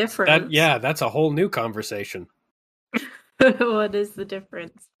 What's the difference? That's a whole new conversation. What is the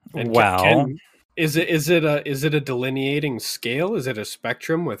difference? And Well, is it a delineating scale? Is it a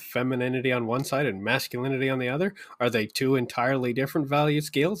spectrum with femininity on one side and masculinity on the other? Are they two entirely different value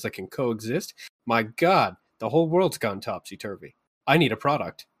scales that can coexist? My God, the whole world's gone topsy-turvy. I need a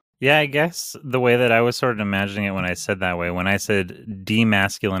product. yeah, I guess the way that I was sort of imagining it when I said that way, when I said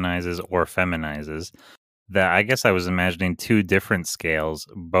demasculinizes or feminizes, that I guess I was imagining two different scales,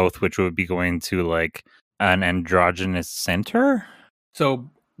 both which would be going to like an androgynous center. So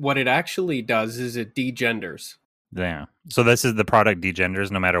what it actually does is it degenders. Yeah. So this is the product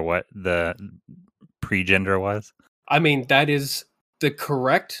degenders no matter what the pre-gender was. I mean, that is the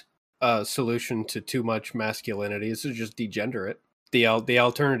correct solution to too much masculinity is to just degender it. The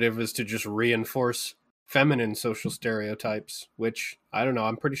alternative is to just reinforce feminine social stereotypes, which, I don't know,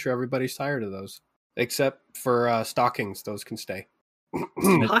 I'm pretty sure everybody's tired of those. Except for stockings, those can stay.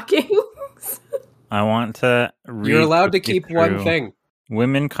 Stockings. I want to You're allowed to quickly keep one through. thing.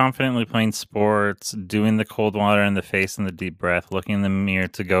 Women confidently playing sports, doing the cold water in the face and the deep breath, looking in the mirror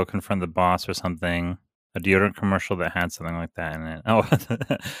to go confront the boss or something. A deodorant commercial that had something like that in it. Oh,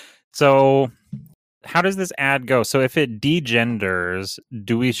 so how does this ad go? So if it degenders,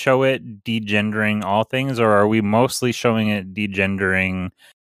 do we show it degendering all things, or are we mostly showing it degendering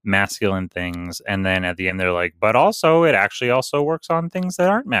masculine things? And then at the end, they're like, but also it actually also works on things that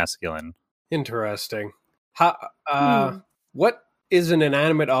aren't masculine. Interesting. What is an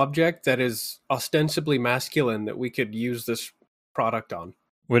inanimate object that is ostensibly masculine that we could use this product on?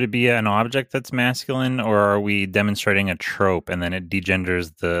 Would it be an object that's masculine, or are we demonstrating a trope and then it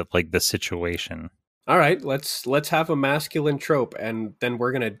degenders the situation? All right, let's have a masculine trope, and then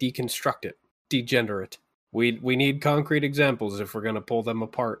we're gonna deconstruct it, degender it. We need concrete examples if we're gonna pull them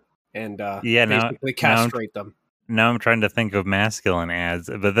apart and basically castrate them. Now I'm trying to think of masculine ads,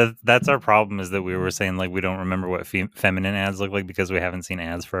 but that's our problem, is that we were saying like we don't remember what feminine ads look like because we haven't seen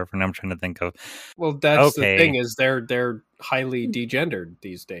ads forever. Now I'm trying to think of. Well, that's the thing, is they're highly degendered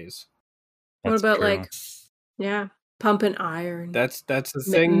these days. What That's about true. pump and iron? That's the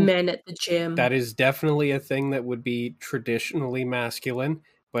thing. Men at the gym. That is definitely a thing that would be traditionally masculine,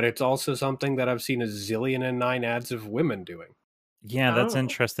 but it's also something that I've seen a zillion and 9 ads of women doing. Yeah, that's Oh.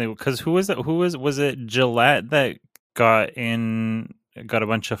 interesting. Because who was it? Was it Gillette that got a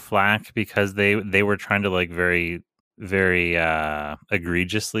bunch of flack because they were trying to like very very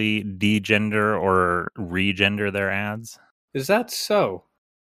egregiously degender or regender their ads? Is that so?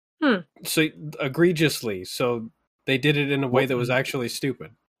 So egregiously. So they did it in a way that was actually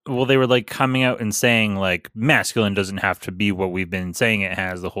stupid. Well, they were like coming out and saying like masculine doesn't have to be what we've been saying it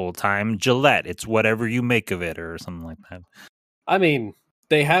has the whole time. Gillette, it's whatever you make of it, or something like that. I mean,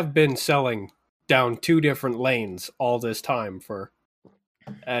 they have been selling down 2 different lanes all this time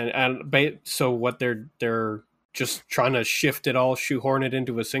so what they're just trying to shift it all, shoehorn it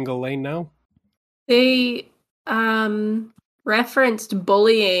into a single lane now. They referenced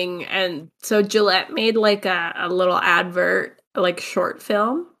bullying, and so Gillette made like a little advert, like short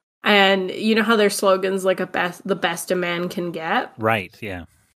film, and you know how their slogan's like the best a man can get. Right? Yeah.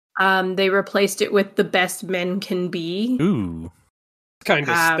 They replaced it with the best men can be. Ooh.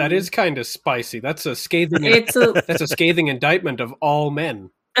 That is kind of spicy. That's a scathing. That's a scathing indictment of all men.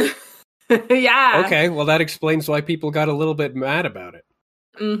 Yeah. Okay, well that explains why people got a little bit mad about it.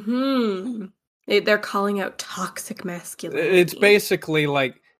 Mm-hmm. They're calling out toxic masculinity. It's basically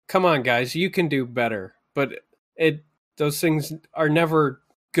like, come on, guys, you can do better. But those things are never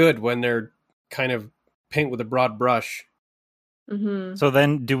good when they're kind of paint with a broad brush. Mm-hmm. So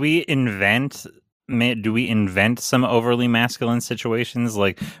then, do we invent some overly masculine situations?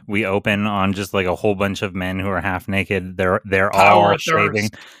 Like we open on just like a whole bunch of men who are half naked. They're all shaving.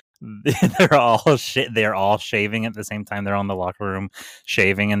 They're all shaving at the same time. They're all in the locker room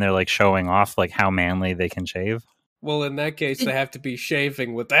shaving, and they're like showing off like how manly they can shave. Well, in that case, they have to be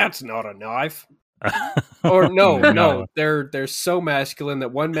shaving with that's not a knife. Or no, they're so masculine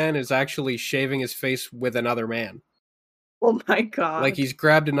that one man is actually shaving his face with another man. Oh my god. Like he's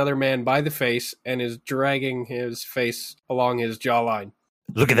grabbed another man by the face and is dragging his face along his jawline.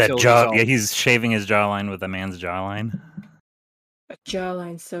 Look at that jaw. Yeah, he's shaving his jawline with a man's jawline. A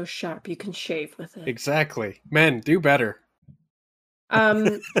jawline so sharp you can shave with it. Exactly. Men, do better.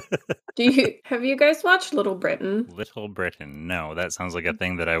 Have you guys watched Little Britain? Little Britain. No, that sounds like a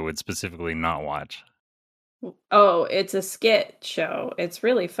thing that I would specifically not watch. Oh, it's a skit show. It's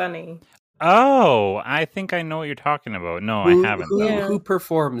really funny. Oh, I think I know what you're talking about. No, I haven't. Who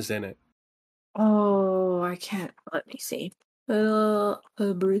performs in it? Oh, I can't. Let me see. Britain.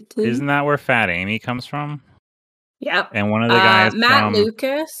 Isn't that where Fat Amy comes from? Yep. And one of the guys, Matt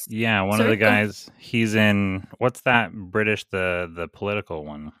Lucas. Yeah, one of the guys. He's in what's that British the political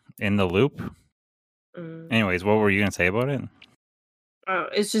one? In the Loop. Anyways, what were you gonna say about it? Oh,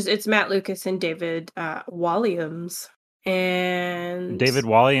 it's Matt Lucas and David Walliams. And David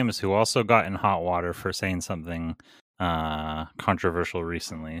Walliams, who also got in hot water for saying something controversial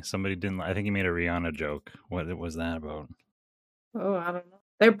recently. Somebody didn't. I think he made a Rihanna joke. What was that about? Oh, I don't know.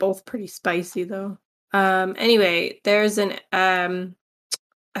 They're both pretty spicy though. Anyway, there's an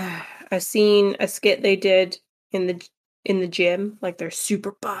I've seen a skit they did in the gym, like they're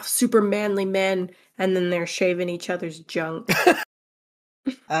super buff, super manly men, and then they're shaving each other's junk.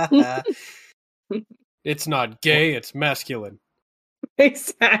 It's not gay, it's masculine.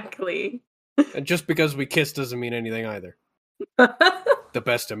 Exactly. And just because we kiss doesn't mean anything either. The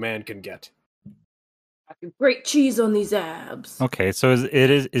best a man can get. Great cheese on these abs. Okay, so is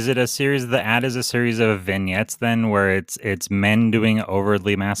it a series? The ad is a series of vignettes then, where it's men doing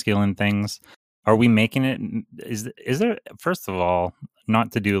overtly masculine things. Are we making it? Is there, first of all,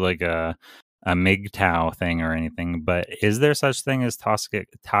 not to do like a MGTOW thing or anything, but is there such thing as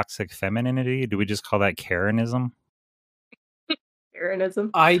toxic femininity? Do we just call that Karenism?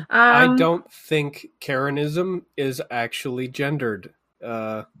 Karenism. I don't think Karenism is actually gendered.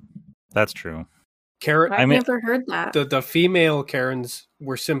 That's true. Karen, I've never heard that. the female Karens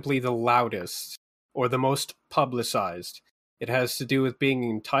were simply the loudest or the most publicized. It has to do with being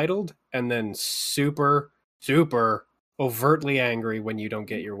entitled and then super, super overtly angry when you don't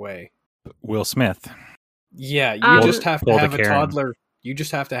get your way. Will Smith. Yeah, you just have to Pull the have a Karen. toddler. You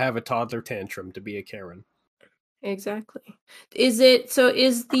just have to have a toddler tantrum to be a Karen. Exactly. Is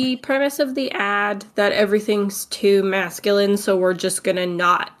the premise of the ad that everything's too masculine, so we're just gonna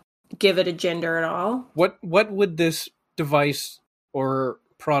not give it a gender at all? What would this device or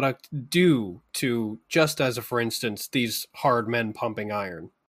product do to, just as a for instance, these hard men pumping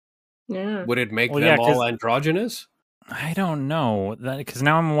iron? Yeah. Would it make Well, them yeah, 'cause- all androgynous? I don't know, because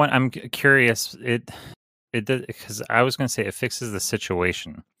now I'm curious. It because I was going to say it fixes the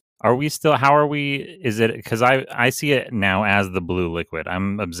situation. Are we still? How are we? Is it because I see it now as the blue liquid?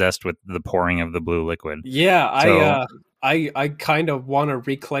 I'm obsessed with the pouring of the blue liquid. Yeah, So- I kind of want to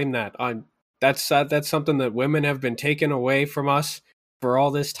reclaim that. That's something that women have been taken away from us for all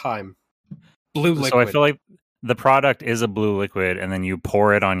this time. Blue liquid. So I feel like the product is a blue liquid, and then you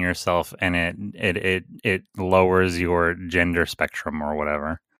pour it on yourself, and it lowers your gender spectrum or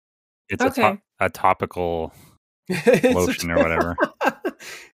whatever. It's Okay. a topical It's lotion or whatever.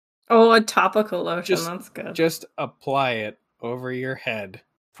 Oh, a topical lotion. Just- That's good. Just apply it over your head.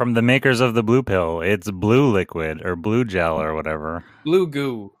 From the makers of the blue pill, it's blue liquid or blue gel or whatever. Blue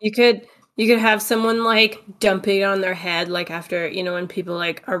goo. You could have someone like dump it on their head, like after when people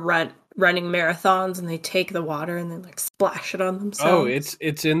like are running marathons and they take the water and they like splash it on themselves. Oh,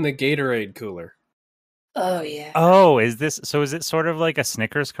 it's in the Gatorade cooler. Oh yeah. Oh, is it sort of like a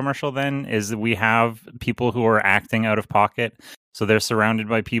Snickers commercial then? Is we have people who are acting out of pocket, so they're surrounded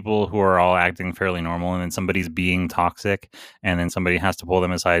by people who are all acting fairly normal, and then somebody's being toxic, and then somebody has to pull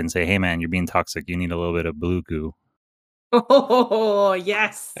them aside and say, "Hey man, you're being toxic. You need a little bit of blue goo." Oh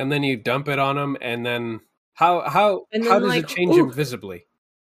yes. And then you dump it on them, and then how And then, how does like, it change ooh. them visibly?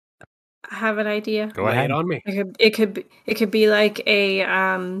 I have an idea. Go Lay ahead. it on me. It could be like a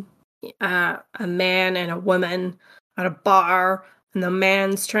man and a woman at a bar, and the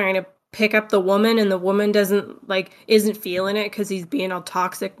man's trying to pick up the woman, and the woman isn't feeling it because he's being all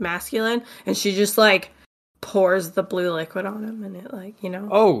toxic masculine, and she just like pours the blue liquid on him, and it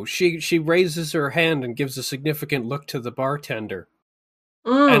Oh, she raises her hand and gives a significant look to the bartender,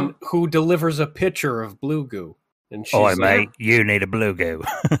 Mm. and who delivers a pitcher of blue goo. And she's Oi, like, mate, you need a blue goo.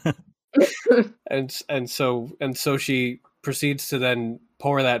 and so she proceeds to then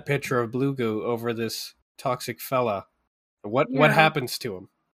pour that pitcher of blue goo over this toxic fella. What Yeah. happens to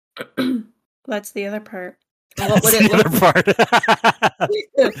him? That's the other part. What would it look part?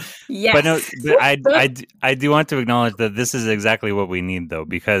 Yes. But no, but I do want to acknowledge that this is exactly what we need, though,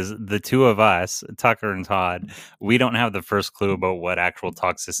 because the two of us, Tucker and Todd, we don't have the first clue about what actual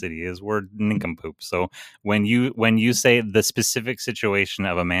toxicity is. We're nincompoops. So when you say the specific situation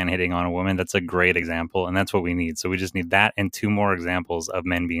of a man hitting on a woman, that's a great example, and that's what we need. So we just need that and two more examples of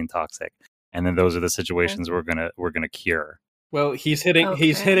men being toxic, and then those are the situations we're gonna cure. Well, he's hitting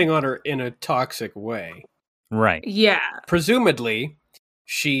Okay. on her in a toxic way. Right. Yeah. Presumably,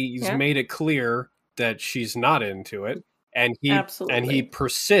 she's Yeah. made it clear that she's not into it, and he Absolutely.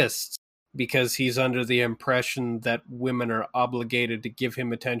 persists because he's under the impression that women are obligated to give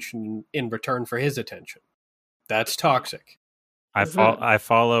him attention in return for his attention. That's toxic. I Mhm. I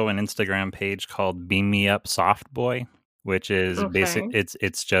follow an Instagram page called Beam Me Up Soft Boy, which is Okay.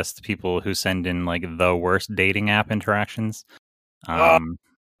 it's just people who send in like the worst dating app interactions.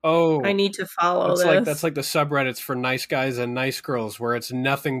 Oh, I need to follow this. that's like the subreddits for nice guys and nice girls, where it's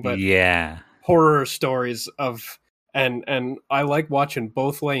nothing but Yeah. horror stories of and I like watching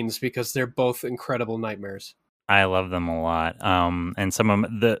both lanes because they're both incredible nightmares. I love them a lot. And some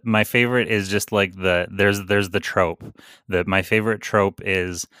of my favorite is just like there's the trope. My favorite trope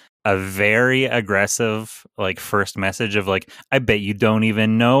is a very aggressive like first message of like, I bet you don't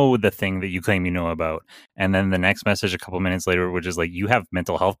even know the thing that you claim you know about, and then the next message a couple minutes later, which is like, you have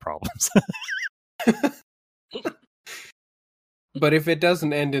mental health problems. But if it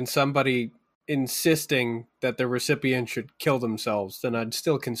doesn't end in somebody insisting that the recipient should kill themselves, then I'd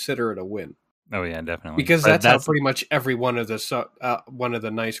still consider it a win. Oh yeah, definitely. Because But that's how pretty much every one of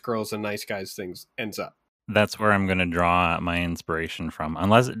the nice girls and nice guys things ends up. that's where I'm going to draw my inspiration from.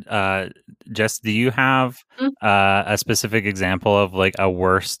 Unless, Jess, do you have a specific example of like a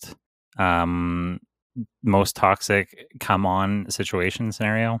worst, most toxic come on situation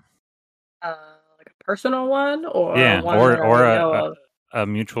scenario? Like a personal one, or Yeah, one or that I or know of? a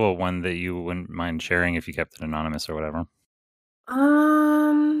mutual one that you wouldn't mind sharing if you kept it anonymous or whatever.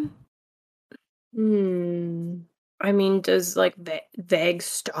 I mean, does like vague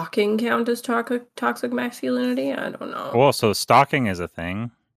stalking count as toxic masculinity? I don't know. Well, so stalking is a thing.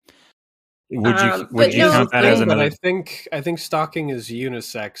 Would you but no, count that as But another? I think stalking is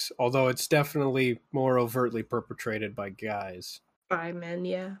unisex, although it's definitely more overtly perpetrated by guys. By men,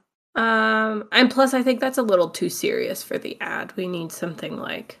 yeah. And plus, I think that's a little too serious for the ad. We need something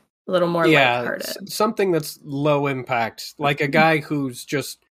like a little more lighthearted. Something that's low impact, like a guy who's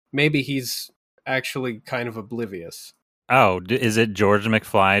just maybe he's actually kind of oblivious. Oh, is it George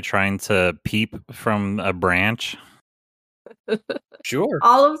McFly trying to peep from a branch? Sure.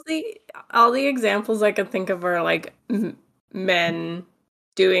 All the examples I can think of are like men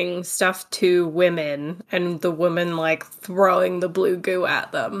doing stuff to women and the woman like throwing the blue goo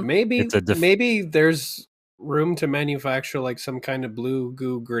at them. Maybe maybe there's room to manufacture like some kind of blue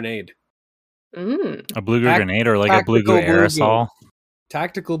goo grenade. A blue goo grenade, or like a blue goo tactical blue aerosol?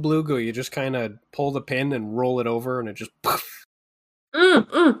 Tactical blue goo. You just kind of pull the pin and roll it over, and it just poof.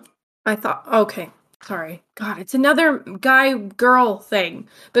 I thought, okay, sorry. God, it's another guy-girl thing.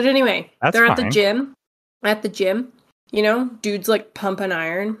 But anyway, they're at the gym. At the gym, you know, dude's like pumping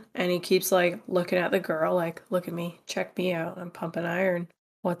iron, and he keeps like looking at the girl, like, look at me, check me out, I'm pumping iron.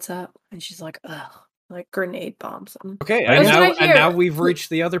 What's up? And she's like, ugh, like grenade bombs him. Okay, and now we've reached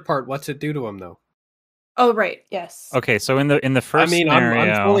the other part. What's it do to him, though? Oh, right, yes. Okay, so in the first scenario,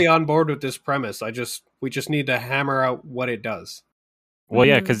 I'm fully on board with this premise. We just need to hammer out what it does. Well,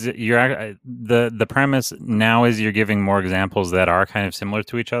 yeah, because you're the premise now is you're giving more examples that are kind of similar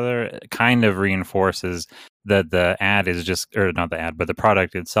to each other. It kind of reinforces that the ad is just, or not the ad, but the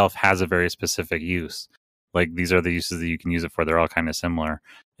product itself has a very specific use. Like, these are the uses that you can use it for. They're all kind of similar.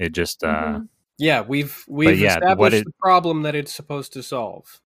 It just yeah, we've established the problem that it's supposed to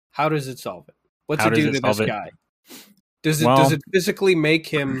solve. How does it solve it? What's it do to this guy? Does it physically make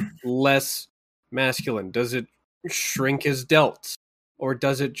him less masculine? Does it shrink his delts? Or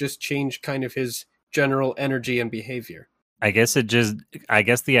does it just change kind of his general energy and behavior? I guess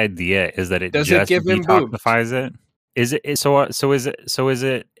the idea is that it does just it give him detoxifies it. Is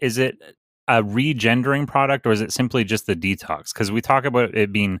it a regendering product, or is it simply just the detox? Because we talk about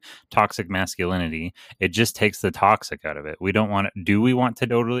it being toxic masculinity, it just takes the toxic out of it. We don't want it. Do we want to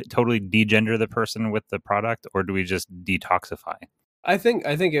totally degender the person with the product, or do we just detoxify? I think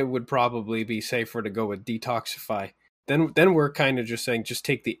it would probably be safer to go with detoxify. Then we're kind of just saying, just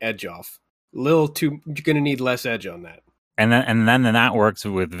take the edge off. You're going to need less edge on that. And then that works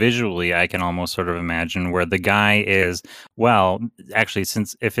with visually. I can almost sort of imagine where the guy is, well, actually,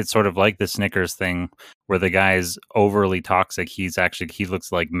 since if it's sort of like the Snickers thing where the guy is overly toxic, he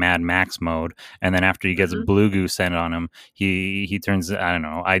looks like Mad Max mode. And then after he gets blue goo sent on him, he turns, I don't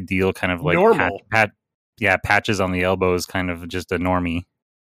know, ideal kind of like normal. Patches on the elbows, kind of just a normie.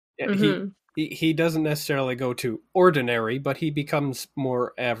 Yeah, he doesn't necessarily go to ordinary, but he becomes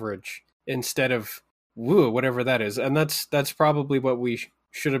more average instead of whatever that is. And that's probably what we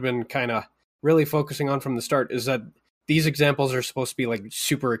should have been kind of really focusing on from the start, is that these examples are supposed to be like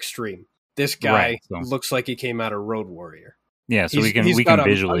super extreme. This guy looks like he came out of Road Warrior. Yeah, so we can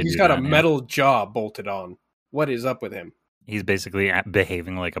visually. He's got a metal jaw bolted on. What is up with him? He's basically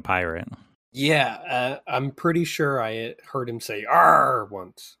behaving like a pirate. Yeah, I'm pretty sure I heard him say "arr"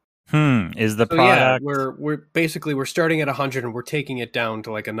 once. Is the product? Yeah, we're starting at 100 and we're taking it down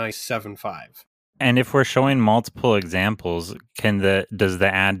to like a nice 7.5. And if we're showing multiple examples, does the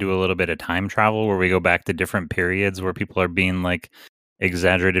ad do a little bit of time travel where we go back to different periods where people are being like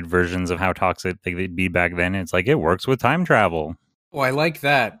exaggerated versions of how toxic they'd be back then? It's like it works with time travel. Oh, I like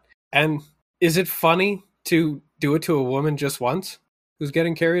that. And is it funny to do it to a woman just once who's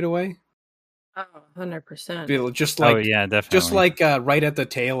getting carried away? Oh, 100%. Just like, oh, yeah, definitely. Just like right at the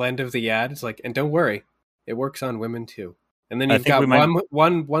tail end of the ad, it's like, and don't worry, it works on women too. And then you've got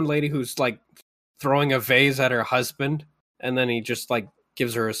one lady who's like throwing a vase at her husband, and then he just like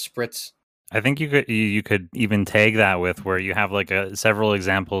gives her a spritz. I think you could even tag that with where you have like several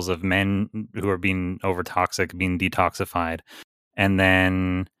examples of men who are being over toxic, being detoxified, and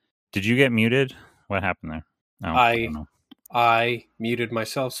then did you get muted? What happened there? Oh, I don't know. I muted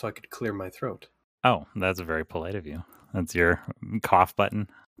myself so I could clear my throat. Oh, that's very polite of you. That's your cough button.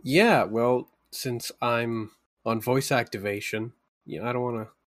 Yeah, well, since I'm on voice activation, I don't want to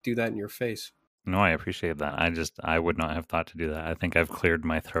do that in your face. No, I appreciate that. I would not have thought to do that. I think I've cleared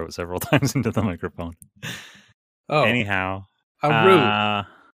my throat several times into the microphone. Oh, anyhow, how rude!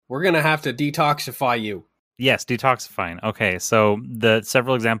 We're gonna have to detoxify you. Yes, detoxifying. Okay, so the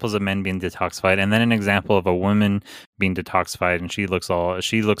several examples of men being detoxified, and then an example of a woman being detoxified, and she looks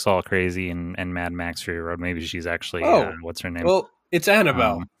all crazy and Mad Max Fury Road. Maybe she's actually what's her name? Well, it's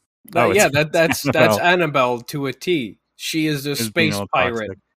Annabelle. That's Annabelle to a T. She is a space pirate.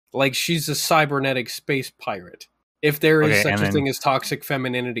 Toxic. Like, she's a cybernetic space pirate. If there is such a thing as toxic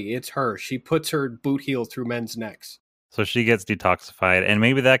femininity, it's her. She puts her boot heel through men's necks. So she gets detoxified, and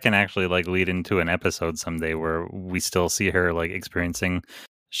maybe that can actually like lead into an episode someday where we still see her like experiencing.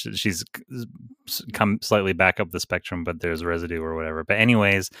 She's come slightly back up the spectrum, but there's residue or whatever. But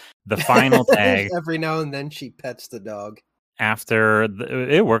anyways, the final tag. Every now and then she pets the dog. After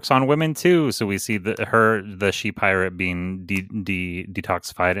it works on women too, so we see the she pirate being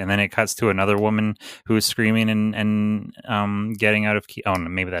detoxified, and then it cuts to another woman who is screaming and getting out of key. Oh, no,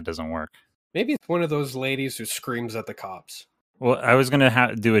 maybe that doesn't work. Maybe it's one of those ladies who screams at the cops. Well, I was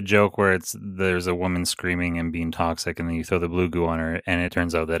gonna do a joke where there's a woman screaming and being toxic, and then you throw the blue goo on her, and it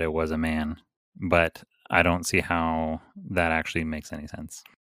turns out that it was a man. But I don't see how that actually makes any sense.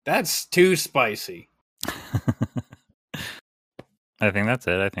 That's too spicy. I think that's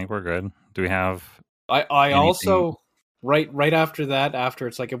it. I think we're good. Do we have? I also right after that, after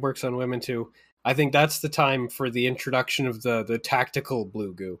it's like it works on women too. I think that's the time for the introduction of the tactical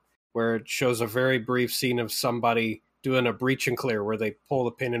blue goo, where it shows a very brief scene of somebody doing a breach and clear, where they pull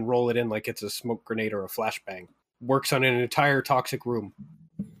the pin and roll it in like it's a smoke grenade or a flashbang. Works on an entire toxic room.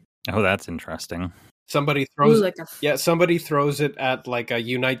 Oh, that's interesting. Somebody throws somebody throws it at like a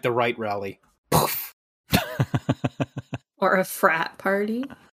Unite the Right rally. Poof. Or a frat party?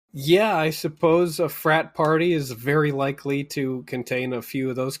 Yeah, I suppose a frat party is very likely to contain a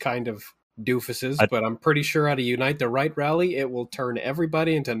few of those kind of doofuses, but I'm pretty sure at a Unite the Right rally, it will turn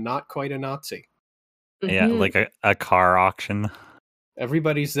everybody into not quite a Nazi. Yeah, like a car auction.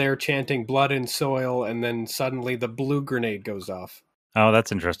 Everybody's there chanting blood and soil, and then suddenly the blue grenade goes off. Oh,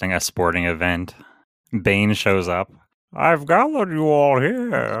 that's interesting. A sporting event. Bane shows up. I've gathered you all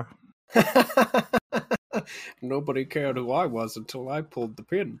here. Nobody cared who I was until I pulled the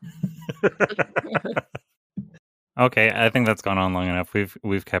pin. Okay, I think that's gone on long enough.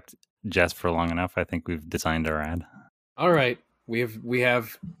 We've kept Jess for long enough. I think we've designed our ad. All right, we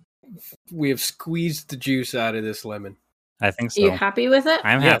have squeezed the juice out of this lemon. I think so. Are you happy with it?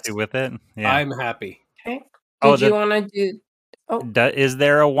 I'm happy with it. Yeah. I'm happy. Okay. Did you want to do? Oh, is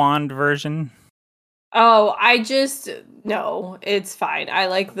there a wand version? Oh, no, it's fine. I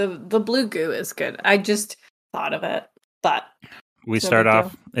like the blue goo is good. I just thought of it, but we start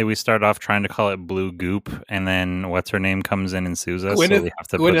off trying to call it blue goop, and then what's her name comes in and sues us.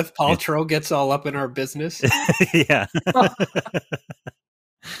 Gwyneth Paltrow gets all up in our business. Yeah.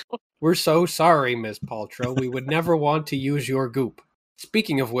 We're so sorry, Miss Paltrow. We would never want to use your goop.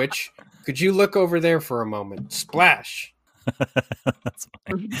 Speaking of which, could you look over there for a moment? Splash. That's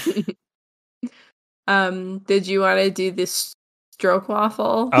fine. Did you want to do this stroke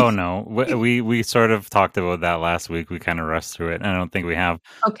waffle? Oh no, we sort of talked about that last week. We kind of rushed through it. I don't think we have.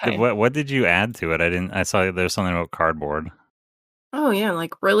 Okay. What did you add to it? I saw there's something about cardboard. Oh yeah,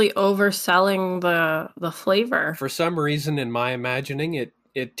 like really overselling the flavor. For some reason, in my imagining,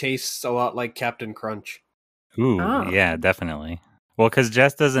 it tastes a lot like Captain Crunch. Ooh, yeah, definitely. Well, because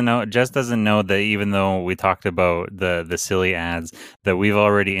Jess doesn't know that even though we talked about the silly ads, that we've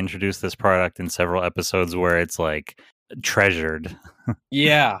already introduced this product in several episodes where it's like treasured.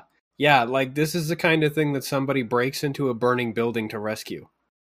 Yeah, like this is the kind of thing that somebody breaks into a burning building to rescue.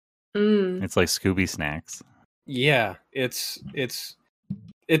 It's like Scooby Snacks. Yeah, it's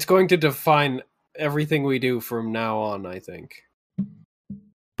going to define everything we do from now on, I think.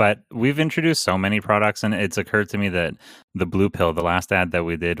 But we've introduced so many products, and it's occurred to me that the blue pill, the last ad that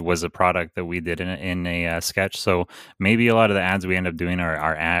we did, was a product that we did in a sketch. So maybe a lot of the ads we end up doing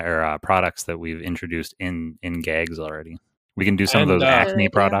are products that we've introduced in gags already. We can do some of those Acme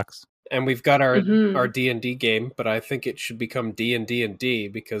products. And we've got our D&D game, but I think it should become D&D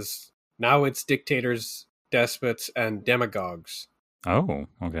because now it's dictators, despots, and demagogues. Oh,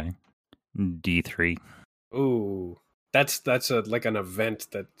 okay. D3. Ooh. That's like an event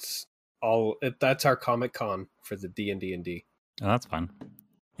that's that's our Comic-Con for the D&D. Oh, that's fun.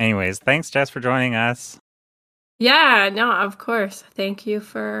 Anyways, thanks, Jess, for joining us. Yeah, no, of course. Thank you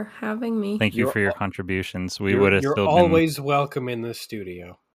for having me. Thank you You're for your al- contributions. We would have You're still always welcome in the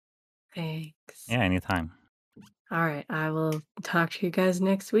studio. Thanks. been... Yeah, anytime. All right, I will talk to you guys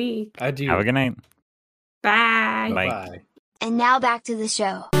next week. Adieu. Have a good night. Bye. Bye. Bye. And now back to the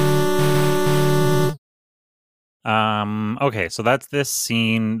show. Okay, so that's this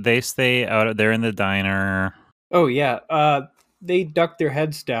scene. They stay out. They're in the diner. Oh yeah. They duck their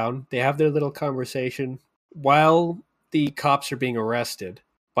heads down. They have their little conversation while the cops are being arrested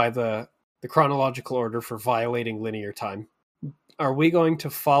by the chronological order for violating linear time. Are we going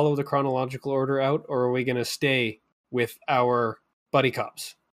to follow the chronological order out, or are we going to stay with our buddy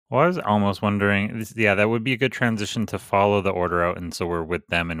cops? Well, I was almost wondering, yeah, that would be a good transition to follow the order out, and so we're with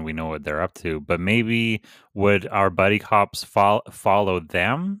them and we know what they're up to. But maybe would our buddy cops follow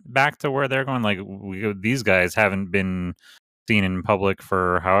them back to where they're going? Like, these guys haven't been seen in public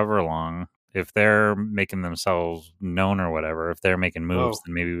for however long. If they're making themselves known or whatever, if they're making moves,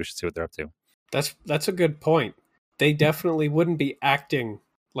 then maybe we should see what they're up to. That's a good point. They definitely wouldn't be acting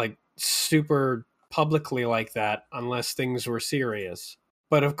like super publicly like that unless things were serious.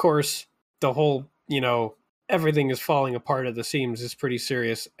 But of course, the whole, everything is falling apart at the seams is pretty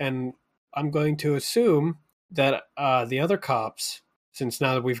serious. And I'm going to assume that the other cops, since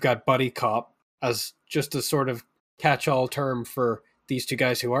now that we've got buddy cop as just a sort of catch-all term for these two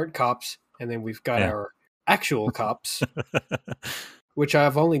guys who aren't cops, and then we've got our actual cops, which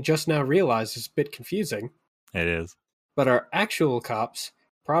I've only just now realized is a bit confusing. It is. But our actual cops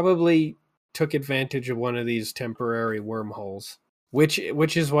probably took advantage of one of these temporary wormholes, which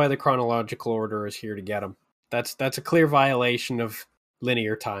is why the chronological order is here to get them. That's a clear violation of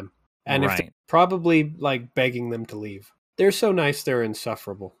linear time. And if they're probably like begging them to leave. They're so nice, they're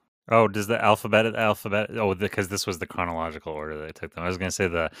insufferable. Oh, does the alphabet? Oh, because this was the chronological order that I took them. I was going to say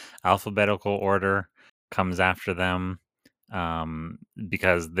the alphabetical order comes after them,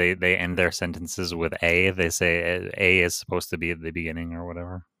 because they end their sentences with A. They say A is supposed to be at the beginning or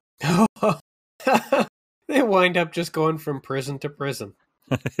whatever. They wind up just going from prison to prison.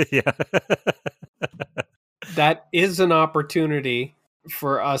 Yeah. That is an opportunity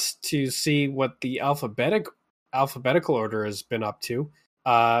for us to see what the alphabetical order has been up to.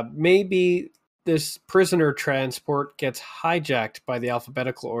 Maybe this prisoner transport gets hijacked by the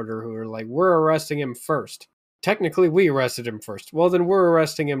alphabetical order, who are like, we're arresting him first. Technically, we arrested him first. Well, then we're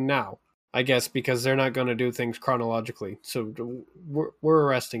arresting him now, I guess, because they're not going to do things chronologically. So we're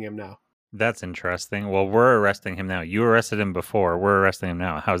arresting him now. That's interesting. Well, we're arresting him now. You arrested him before. We're arresting him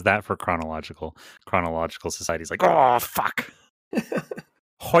now. How's that for chronological society's like, oh, fuck.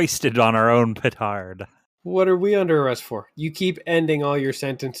 Hoisted on our own petard. What are we under arrest for? You keep ending all your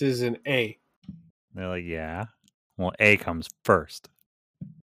sentences in A. They're like, yeah. Well, A comes first.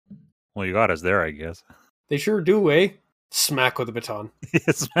 Well, you got us there, I guess. They sure do, eh? Smack with a baton.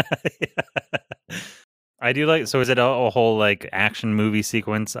 Yes. I do like. So, is it a whole like action movie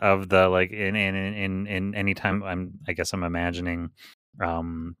sequence of the like in any time? I guess I'm imagining,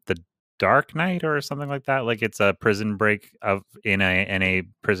 the Dark Knight or something like that. Like it's a prison break in a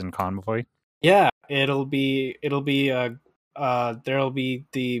prison convoy. Yeah, there'll be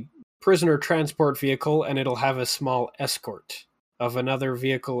the prisoner transport vehicle, and it'll have a small escort of another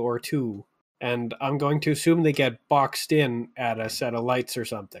vehicle or two. And I'm going to assume they get boxed in at a set of lights or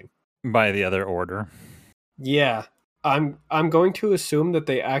something. By the other order. Yeah. I'm going to assume that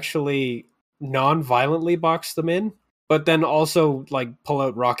they actually non-violently box them in, but then also like pull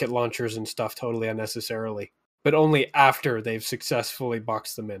out rocket launchers and stuff totally unnecessarily. But only after they've successfully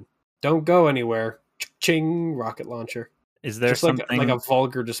boxed them in. Don't go anywhere. Ching, rocket launcher. Is there just something like a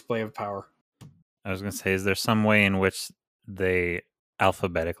vulgar display of power? I was going to say, is there some way in which they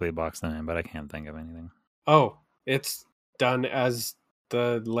alphabetically box them in, but I can't think of anything. Oh, it's done as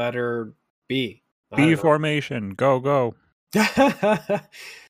the letter B. B formation. Go.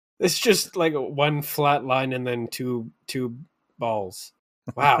 It's just like one flat line and then two balls.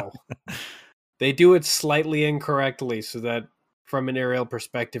 Wow. They do it slightly incorrectly so that from an aerial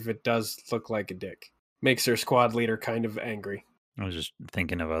perspective it does look like a dick. Makes their squad leader kind of angry. I was just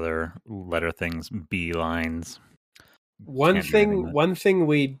thinking of other letter things, B lines. One thing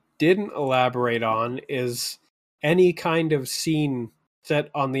we didn't elaborate on is any kind of scene set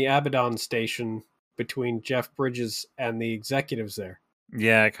on the Abaddon station between Jeff Bridges and the executives there.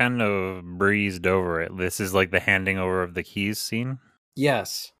 Yeah, I kind of breezed over it. This is like the handing over of the keys scene?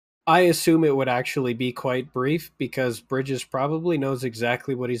 Yes. I assume it would actually be quite brief because Bridges probably knows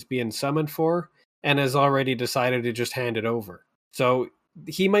exactly what he's being summoned for, and has already decided to just hand it over. So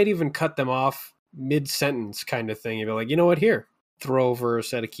he might even cut them off mid-sentence kind of thing. He'd be like, you know what, here, throw over a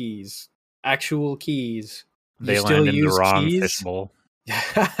set of keys. Actual keys. They You land in the use wrong keys? fishbowl.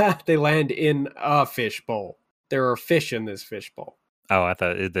 They land in a fishbowl. There are fish in this fishbowl. Oh, I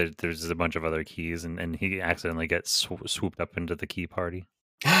thought there's a bunch of other keys, and he accidentally gets swooped up into the key party.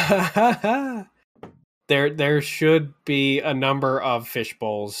 There should be a number of fish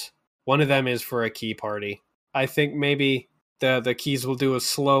bowls. One of them is for a key party. I think maybe the keys will do a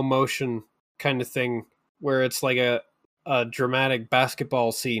slow motion kind of thing where it's like a dramatic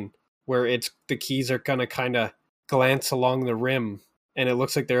basketball scene where the keys are gonna kind of glance along the rim and it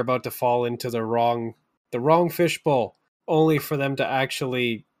looks like they're about to fall into the wrong fish bowl, only for them to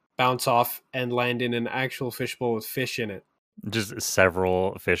actually bounce off and land in an actual fishbowl with fish in it. Just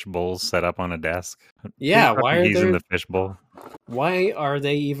several fish bowls set up on a desk. Yeah, Who why are keys in there? the fish bowl? Why are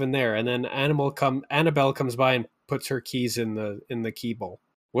they even there? And then Annabelle comes by and puts her keys in the key bowl.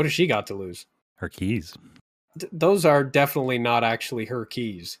 What has she got to lose? Her keys. Those are definitely not actually her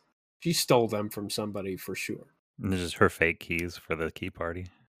keys. She stole them from somebody for sure. And there's just her fake keys for the key party.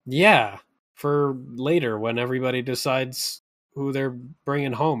 Yeah, for later when everybody decides who they're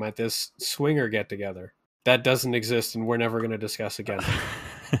bringing home at this swinger get together. That doesn't exist and we're never going to discuss again.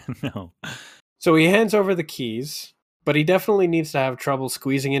 No. So he hands over the keys, but he definitely needs to have trouble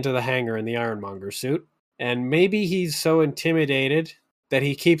squeezing into the hangar in the Ironmonger suit. And maybe he's so intimidated that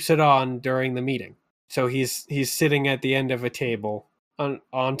he keeps it on during the meeting. So he's sitting at the end of a table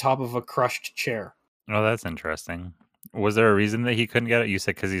on top of a crushed chair. Oh, that's interesting. Was there a reason that he couldn't get it? You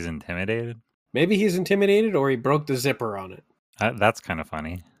said because he's intimidated? Maybe he's intimidated or he broke the zipper on it. That's kind of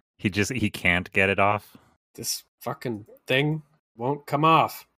funny. He can't get it off. This fucking thing won't come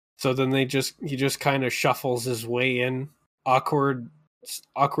off. So then he just kind of shuffles his way in. Awkward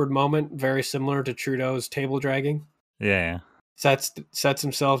moment, very similar to Trudeau's table dragging. Yeah. Sets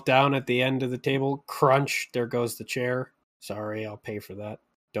himself down at the end of the table. Crunch, there goes the chair. Sorry, I'll pay for that.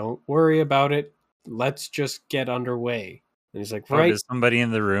 Don't worry about it. Let's just get underway. And he's like, right. Does somebody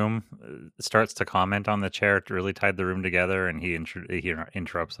in the room starts to comment on the chair to really tied the room together, and he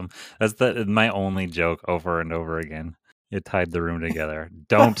interrupts them. That's my only joke over and over again. It tied the room together.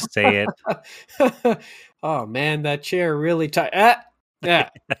 Don't say it. Oh man, that chair really tied. Yeah.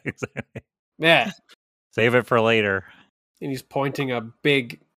 Exactly. Yeah. Save it for later. And he's pointing a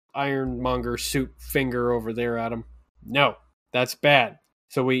big Ironmonger suit finger over there at him. No, that's bad.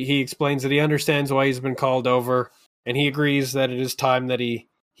 So he explains that he understands why he's been called over, and he agrees that it is time that he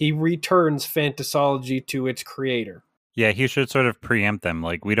returns Fantasology to its creator. Yeah, he should sort of preempt them.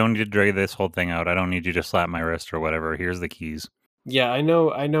 Like, we don't need to drag this whole thing out. I don't need you to slap my wrist or whatever. Here's the keys. Yeah, I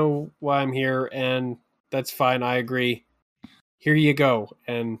know why I'm here, and that's fine. I agree. Here you go.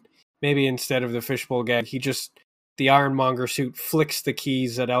 And maybe instead of the fishbowl gag, the Ironmonger suit flicks the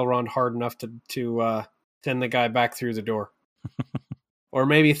keys at Elrond hard enough to send the guy back through the door. Or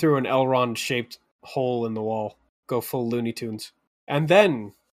maybe through an Elrond-shaped hole in the wall. Go full Looney Tunes. And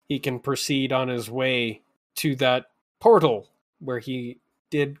then he can proceed on his way to that portal where he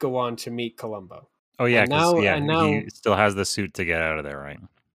did go on to meet Columbo. Oh, yeah, because now he still has the suit to get out of there, right?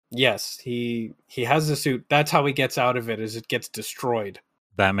 Yes, he has the suit. That's how he gets out of it, is it gets destroyed.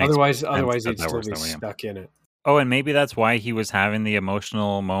 That makes Otherwise he'd that still works be that way, yeah. stuck in it. Oh, and maybe that's why he was having the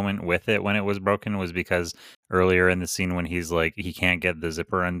emotional moment with it when it was broken, was because earlier in the scene when he's like, he can't get the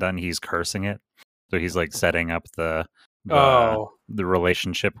zipper undone, he's cursing it. So he's like setting up the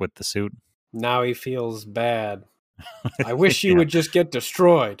relationship with the suit. Now he feels bad. I wish you would just get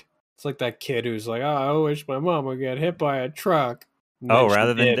destroyed. It's like that kid who's like, oh, I wish my mom would get hit by a truck.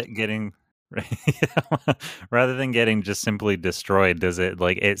 Rather than getting just simply destroyed, does it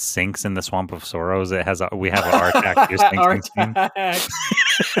like it sinks in the swamp of sorrows? We have an Artak here sinking scene.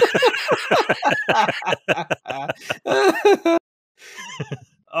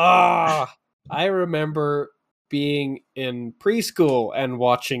 I remember being in preschool and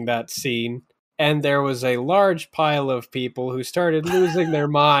watching that scene, and there was a large pile of people who started losing their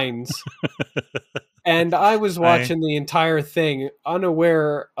minds. And I was watching the entire thing,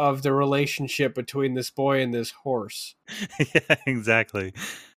 unaware of the relationship between this boy and this horse. Yeah, exactly.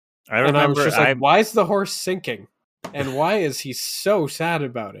 I was just like, why is the horse sinking? And why is he so sad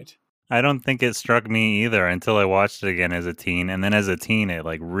about it? I don't think it struck me either until I watched it again as a teen. And then as a teen, it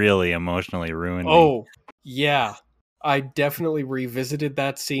like really emotionally ruined me. Oh, yeah. I definitely revisited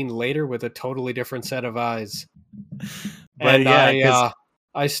that scene later with a totally different set of eyes. But and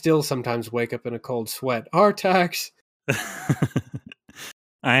I still sometimes wake up in a cold sweat. Artax!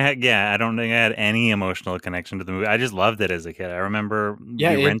 I don't think I had any emotional connection to the movie. I just loved it as a kid. I remember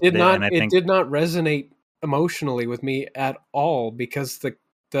Yeah, we it rented did not. and I It think did not resonate emotionally with me at all because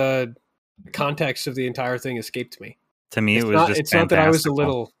the context of the entire thing escaped me. to me it It's was not. just It's not that I was a fantastical.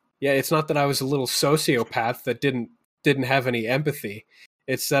 little. Yeah, it's not that I was a little sociopath that didn't have any empathy.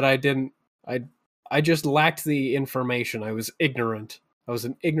 It's that I didn't. I just lacked the information. I was ignorant. I was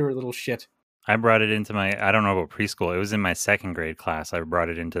an ignorant little shit. I brought it into I don't know about preschool. It was in my second grade class. I brought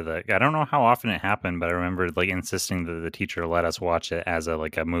it into I don't know how often it happened, but I remember like insisting that the teacher let us watch it as a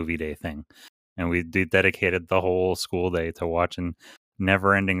movie day thing. And we dedicated the whole school day to watching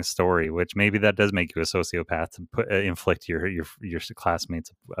Never Ending Story, which maybe that does make you a sociopath to inflict your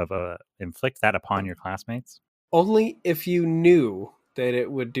classmates inflict that upon your classmates. Only if you knew that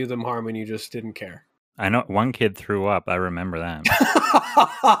it would do them harm and you just didn't care. I know one kid threw up. I remember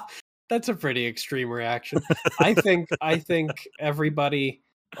that. That's a pretty extreme reaction. I think everybody.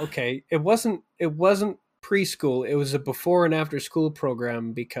 Okay, it wasn't preschool. It was a before and after school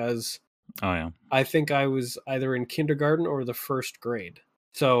program because Oh yeah. I think I was either in kindergarten or the first grade.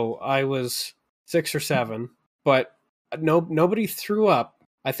 So I was 6 or 7, but nobody threw up.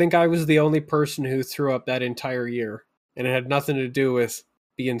 I think I was the only person who threw up that entire year, and it had nothing to do with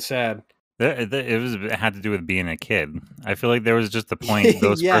being sad. It had to do with being a kid. I feel like there was just the point.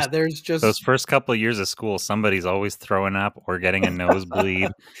 Those first couple of years of school, somebody's always throwing up or getting a nosebleed.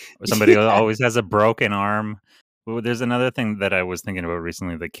 Or somebody always has a broken arm. Well, there's another thing that I was thinking about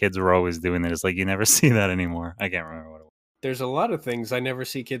recently. The kids were always doing that. It's like you never see that anymore. I can't remember what it was. There's a lot of things I never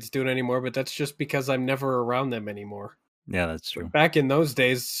see kids doing anymore, but that's just because I'm never around them anymore. Yeah, that's true. Back in those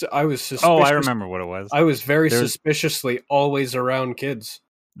days, I was suspicious. Oh, I remember what it was. I was very suspiciously always around kids.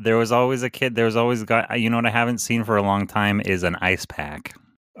 There was always a kid. There was always a guy. You know what I haven't seen for a long time is an ice pack.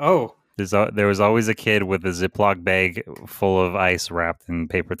 Oh. There was always a kid with a Ziploc bag full of ice wrapped in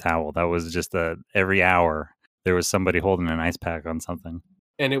paper towel. That was just every hour there was somebody holding an ice pack on something.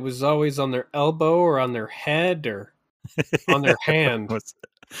 And it was always on their elbow or on their head or on their hand. Was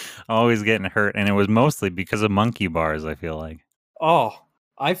always getting hurt. And it was mostly because of monkey bars, I feel like. Oh,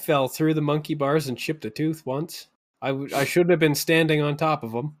 I fell through the monkey bars and chipped a tooth once. I should have been standing on top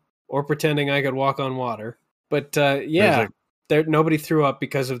of them or pretending I could walk on water. But nobody threw up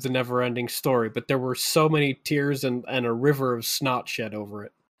because of the never-ending story. But there were so many tears and a river of snot shed over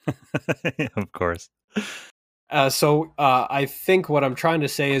it. Of course. So I think what I'm trying to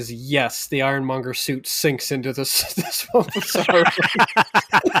say is yes, the Ironmonger suit sinks into the swamp of sorrow.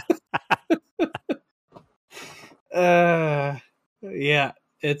 Yeah.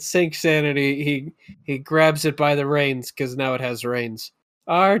 It sinks in and he grabs it by the reins because now it has reins.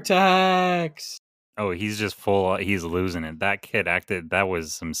 Artax! Oh, he's just full. He's losing it. That kid acted. That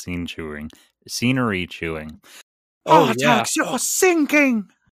was some scenery chewing. Oh, yeah. You're sinking.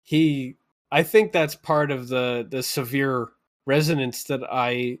 I think that's part of the severe resonance that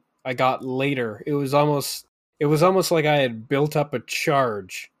I got later. It was almost like I had built up a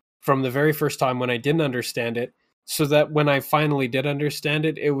charge from the very first time when I didn't understand it. So that when I finally did understand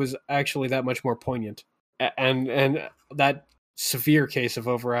it, it was actually that much more poignant. And that severe case of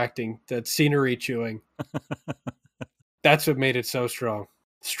overacting, that scenery chewing, that's what made it so strong.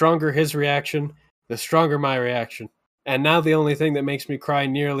 Stronger his reaction, the stronger my reaction. And now the only thing that makes me cry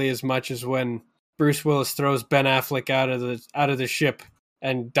nearly as much is when Bruce Willis throws Ben Affleck out of the ship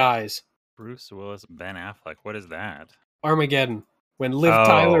and dies. Bruce Willis, Ben Affleck, what is that? Armageddon. When Liv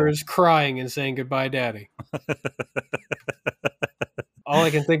Tyler is crying and saying goodbye, Daddy. All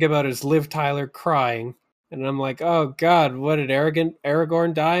I can think about is Liv Tyler crying, and I'm like, oh God, what did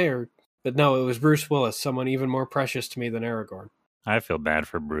Aragorn die? But no, it was Bruce Willis, someone even more precious to me than Aragorn. I feel bad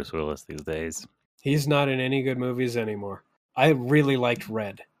for Bruce Willis these days. He's not in any good movies anymore. I really liked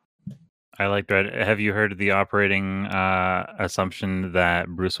Red. I liked Red. Have you heard of the operating assumption that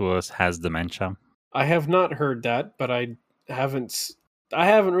Bruce Willis has dementia? I have not heard that, but I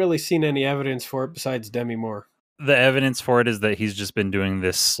haven't really seen any evidence for it besides Demi Moore. The evidence for it is that he's just been doing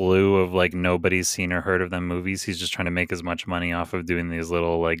this slew of like nobody's seen or heard of them movies. He's just trying to make as much money off of doing these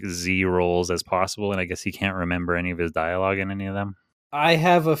little like Z roles as possible, and I guess he can't remember any of his dialogue in any of them. I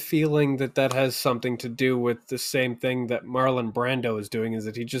have a feeling that has something to do with the same thing that Marlon Brando is doing, is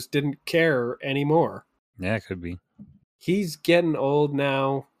that he just didn't care anymore. Yeah, it could be. He's getting old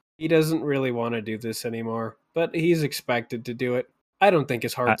now. He doesn't really want to do this anymore, but he's expected to do it. I don't think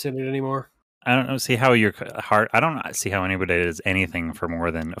his heart's in it anymore. I don't see how your heart... I don't see how anybody does anything for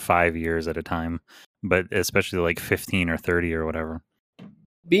more than 5 years at a time, but especially like 15 or 30 or whatever.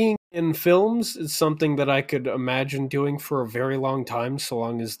 Being in films is something that I could imagine doing for a very long time, so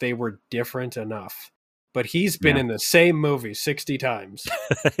long as they were different enough. but he's been Yeah. in the same movie 60 times.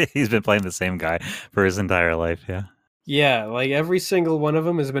 He's been playing the same guy for his entire life. Yeah. Yeah, like every single one of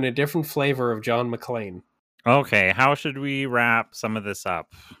them has been a different flavor of John McClane. Okay, how should we wrap some of this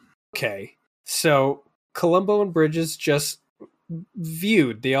up? Okay, so Columbo and Bridges just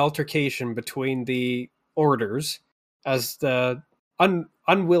viewed the altercation between the orders as the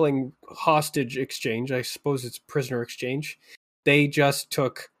unwilling hostage exchange. I suppose it's prisoner exchange. They just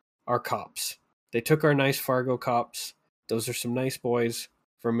took our cops. They took our nice Fargo cops. Those are some nice boys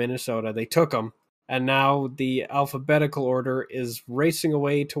from Minnesota. They took them. And now the alphabetical order is racing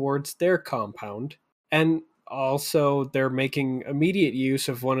away towards their compound. And also, they're making immediate use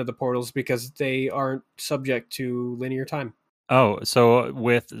of one of the portals because they aren't subject to linear time. Oh, so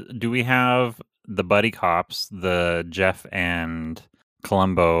do we have the buddy cops, the Jeff and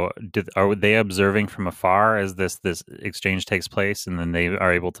Columbo? Are they observing from afar as this exchange takes place, and then they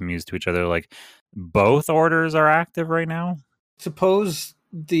are able to muse to each other? Like both orders are active right now. Suppose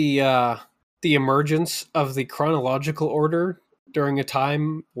the emergence of the chronological order during a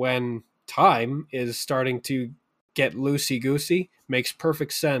time when time is starting to get loosey-goosey makes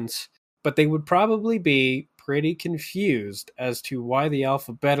perfect sense, but they would probably be pretty confused as to why the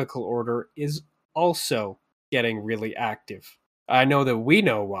alphabetical order is also getting really active. I know that we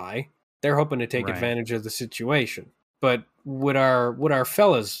know why. They're hoping to take Right. advantage of the situation. But would our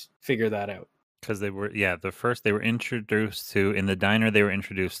fellas figure that out? Because they were introduced to in the diner. They were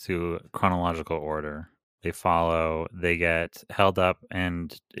introduced to chronological order. They get held up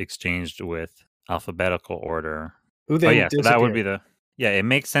and exchanged with alphabetical order. Who Oh then yeah, so that would be disappeared? it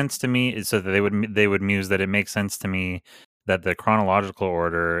makes sense to me. So that they would muse that it makes sense to me that the chronological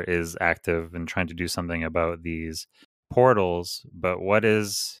order is active and trying to do something about these portals. But what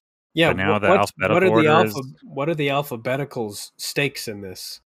is Yeah, but now the what alphabetical are the order is what are the alphabetical's stakes in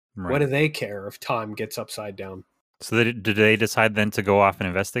this? What do right. they care if time gets upside down? So did they decide then to go off and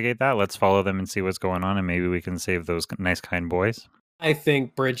investigate that? Let's follow them and see what's going on, and maybe we can save those nice, kind boys. I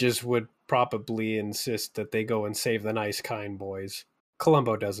think Bridges would probably insist that they go and save the nice, kind boys.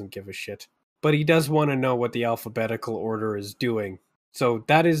 Columbo doesn't give a shit. But he does want to know what the alphabetical order is doing. So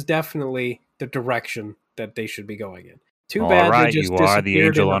that is definitely the direction that they should be going in. Too All bad right, they just you are the disappeared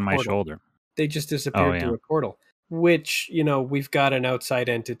angel in a on my portal. shoulder. They just disappeared through yeah. a portal. Which, we've got an outside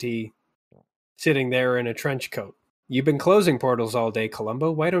entity sitting there in a trench coat. You've been closing portals all day,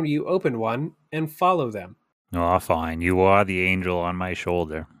 Columbo. Why don't you open one and follow them? Oh, fine. You are the angel on my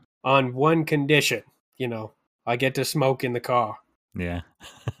shoulder. On one condition, I get to smoke in the car. Yeah.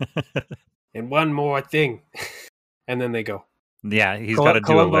 And one more thing. And then they go. Yeah, he's got to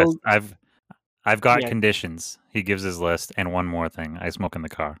do a Columbo- list. I've got Yeah. conditions. He gives his list, and one more thing. I smoke in the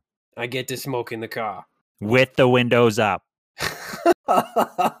car. I get to smoke in the car. With the windows up.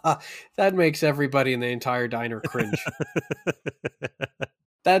 That makes everybody in the entire diner cringe.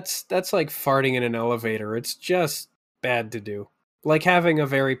 That's like farting in an elevator. It's just bad to do. Like having a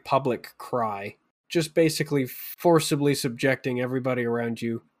very public cry. Just basically forcibly subjecting everybody around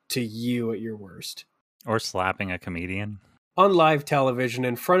you to you at your worst. Or slapping a comedian. On live television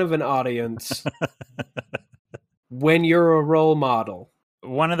in front of an audience when you're a role model.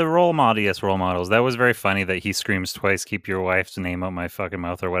 One of the role models. That was very funny that he screams twice, keep your wife's name out my fucking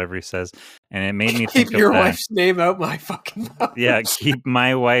mouth, or whatever he says. And it made me think Keep your of that. wife's name out my fucking mouth. Yeah, keep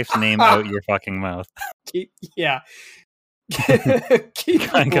my wife's name out your fucking mouth. Yeah.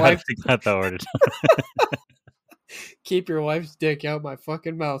 Keep I your got wife- to cut the order. keep your wife's dick out my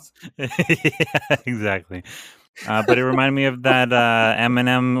fucking mouth. Yeah, exactly. But it reminded me of that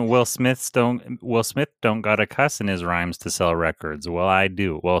Eminem Will Smith don't gotta cuss in his rhymes to sell records. Well, I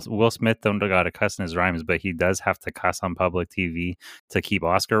do. Well, Will Smith don't gotta cuss in his rhymes, but he does have to cuss on public TV to keep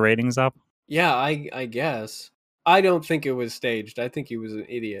Oscar ratings up. Yeah, I guess. I don't think it was staged. I think he was an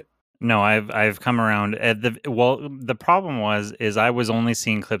idiot. No, I've come around. The problem is I was only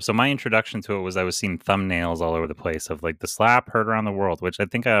seeing clips. So my introduction to it was I was seeing thumbnails all over the place of like the slap heard around the world, which I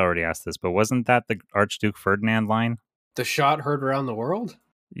think I already asked this, but wasn't that the Archduke Ferdinand line? The shot heard around the world?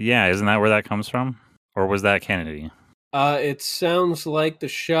 Yeah, isn't that where that comes from? Or was that Kennedy? It sounds like the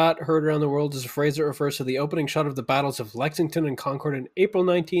shot heard around the world is a phrase that refers to the opening shot of the battles of Lexington and Concord on April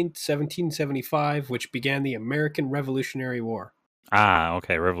 19th, 1775, which began the American Revolutionary War. Ah,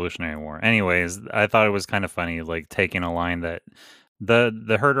 okay, Revolutionary War. Anyways, I thought it was kind of funny, like taking a line that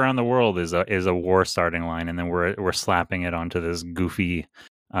the heard around the world is a war starting line, and then we're slapping it onto this goofy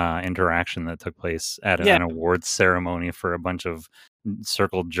interaction that took place at an awards ceremony for a bunch of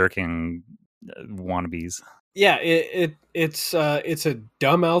circle jerking wannabes. Yeah, it's a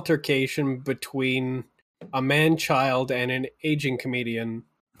dumb altercation between a man-child and an aging comedian.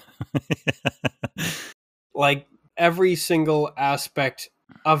 Like, every single aspect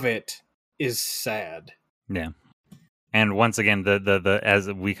of it is sad. Yeah. And once again, the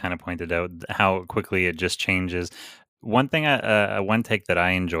as we kind of pointed out, how quickly it just changes. One thing, one take that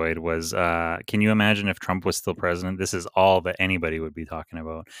I enjoyed was, can you imagine if Trump was still president? This is all that anybody would be talking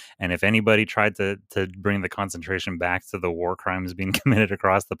about. And if anybody tried to bring the concentration back to the war crimes being committed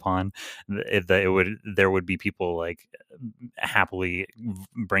across the pond, there would be people like happily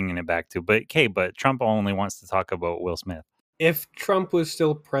bringing it back to. But Trump only wants to talk about Will Smith. If Trump was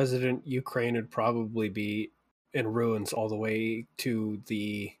still president, Ukraine would probably be in ruins all the way to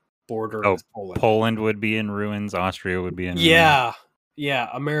the border with Poland. Poland would be in ruins. Austria would be in ruins. Yeah.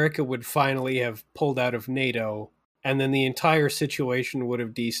 America would finally have pulled out of NATO, and then the entire situation would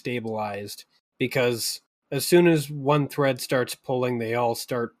have destabilized, because as soon as one thread starts pulling, they all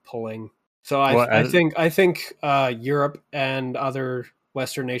start pulling. So I think Europe and other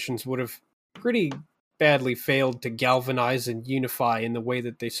Western nations would have pretty badly failed to galvanize and unify in the way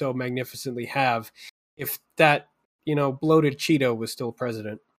that they so magnificently have if that, bloated Cheeto was still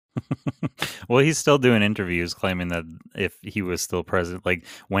president. Well, he's still doing interviews claiming that if he was still president, like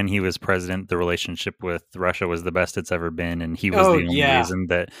when he was president, the relationship with Russia was the best it's ever been, and he was the only reason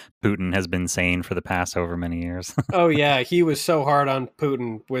that Putin has been sane for the past over many years. Oh yeah, he was so hard on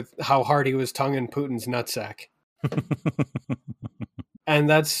Putin with how hard he was tonguing Putin's nutsack. And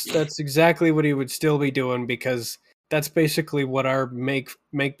that's exactly what he would still be doing, because that's basically what our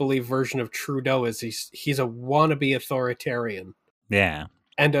make-believe version of Trudeau is. He's a wannabe authoritarian. Yeah.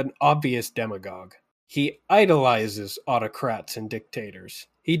 And an obvious demagogue. He idolizes autocrats and dictators.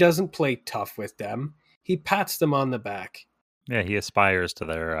 He doesn't play tough with them. He pats them on the back. Yeah, he aspires to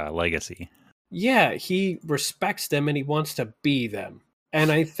their legacy. Yeah, he respects them and he wants to be them.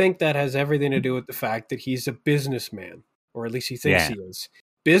 And I think that has everything to do with the fact that he's a businessman, or at least he thinks he is.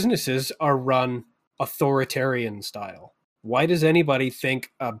 Businesses are run authoritarian style. Why does anybody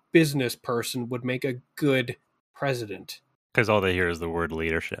think a business person would make a good president? Because all they hear is the word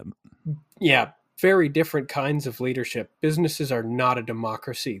leadership. Yeah, very different kinds of leadership. Businesses are not a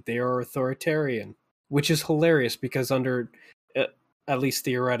democracy. They are authoritarian, which is hilarious because under, at least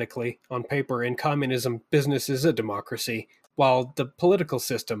theoretically, on paper, in communism, business is a democracy, while the political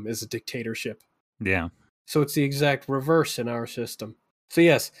system is a dictatorship. Yeah. So it's the exact reverse in our system. So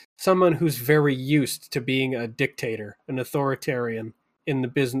yes, someone who's very used to being a dictator, an authoritarian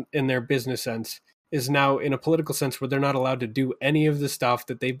in their business sense, is now in a political sense where they're not allowed to do any of the stuff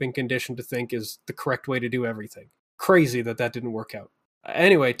that they've been conditioned to think is the correct way to do everything. Crazy that didn't work out.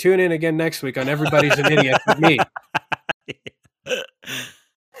 Anyway, tune in again next week on Everybody's an Idiot But Me.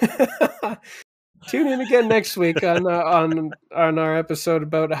 Tune in again next week on our episode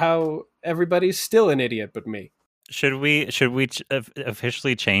about how everybody's still an idiot but me. Should we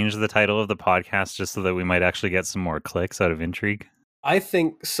officially change the title of the podcast just so that we might actually get some more clicks out of intrigue? I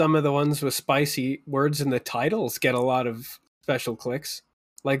think some of the ones with spicy words in the titles get a lot of special clicks.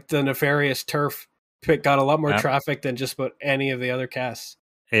 Like the Nefarious Turf got a lot more traffic than just about any of the other casts.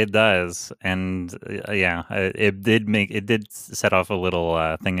 It does, and it did set off a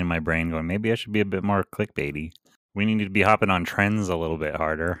little thing in my brain going, maybe I should be a bit more clickbaity. We need to be hopping on trends a little bit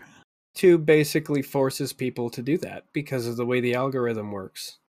harder. YouTube basically forces people to do that because of the way the algorithm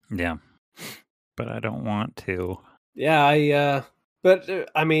works. Yeah, but I don't want to. Yeah,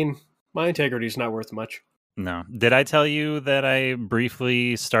 I mean, my integrity is not worth much. No. Did I tell you that I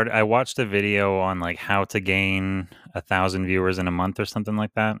briefly started? I watched a video on like how to gain 1,000 viewers in a month or something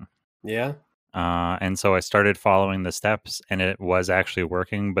like that. Yeah. And so I started following the steps, and it was actually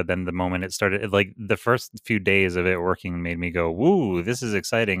working. But then the moment it started, like the first few days of it working made me go, "Woo, this is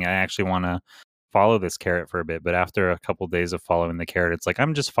exciting! I actually want to follow this carrot for a bit." But after a couple days of following the carrot, it's like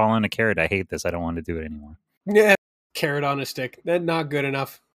I'm just following a carrot. I hate this. I don't want to do it anymore. Yeah, carrot on a stick. That's not good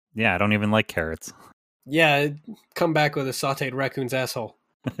enough. Yeah, I don't even like carrots. Yeah, come back with a sautéed raccoon's asshole.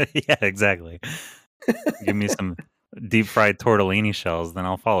 Yeah, exactly. Give me some deep fried tortellini shells, then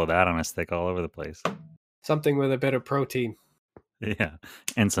I'll follow that on a stick all over the place. Something with a bit of protein. Yeah,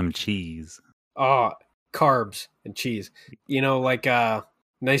 and some cheese. Oh, carbs and cheese. Like a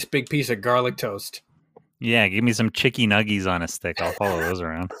nice big piece of garlic toast. Yeah, give me some chicky nuggies on a stick. I'll follow those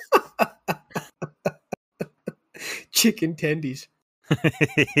around. Chicken tendies.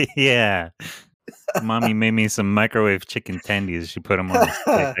 Yeah. Mommy made me some microwave chicken tendies. She put them on the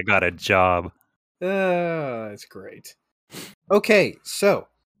stick. I got a job. That's great. Okay, so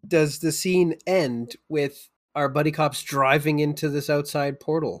does the scene end with our buddy cops driving into this outside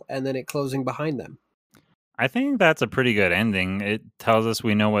portal and then it closing behind them? I think that's a pretty good ending. It tells us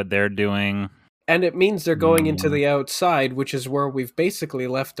we know what they're doing. And it means they're going into the outside, which is where we've basically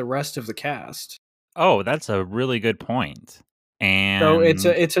left the rest of the cast. Oh, that's a really good point. And So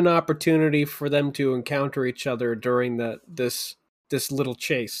it's an opportunity for them to encounter each other during this little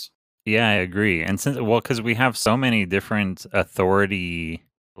chase. yeah, I agree. And since because we have so many different authority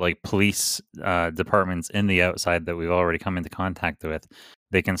like police departments in the outside that we've already come into contact with,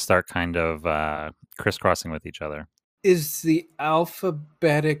 they can start kind of crisscrossing with each other. Is the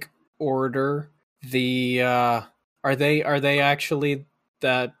alphabetic order the are they actually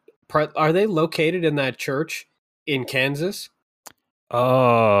that are they located in that church in Kansas?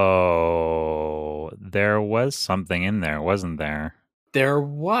 Oh, there was something in there, wasn't there? There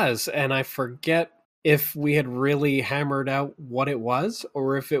was, and I forget if we had really hammered out what it was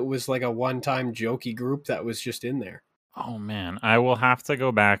or if it was like a one-time jokey group that was just in there. Oh man, I will have to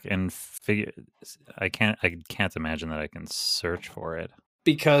go back and figure. I can't imagine that I can search for it.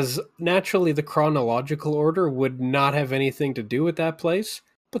 Because naturally the chronological order would not have anything to do with that place,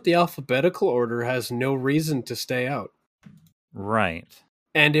 but the alphabetical order has no reason to stay out. Right.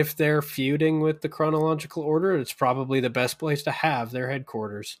 And if they're feuding with the chronological order, it's probably the best place to have their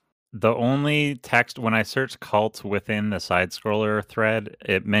headquarters. The only text when I search cult within the side scroller thread,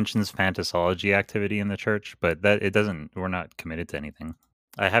 it mentions fantasology activity in the church, but that it doesn't. We're not committed to anything.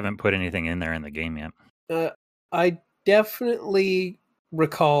 I haven't put anything in there in the game yet. I definitely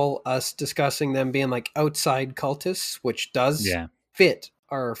recall us discussing them being like outside cultists, which does fit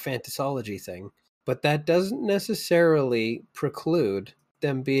our fantasology thing, but that doesn't necessarily preclude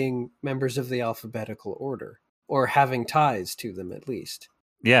them being members of the alphabetical order or having ties to them at least.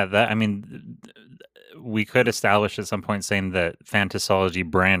 Yeah, we could establish at some point saying that fantasology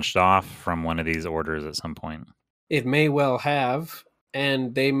branched off from one of these orders at some point. It may well have,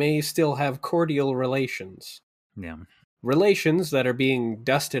 and they may still have cordial relations. Yeah. Relations that are being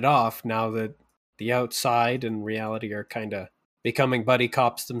dusted off now that the outside and reality are kind of becoming buddy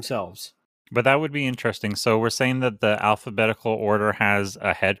cops themselves. But that would be interesting. So we're saying that the alphabetical order has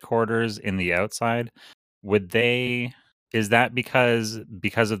a headquarters in the outside. Is that because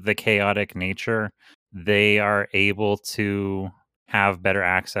of the chaotic nature, they are able to have better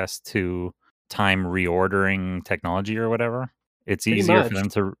access to time reordering technology or whatever? It's Pretty easier much. for them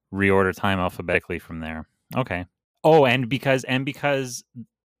to reorder time alphabetically from there. Okay. Oh, and because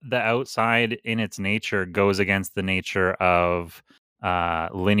the outside in its nature goes against the nature of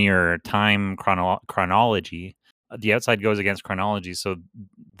linear time chronology. The outside goes against chronology, so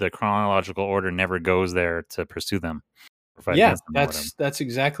the chronological order never goes there to pursue them. Yeah, that's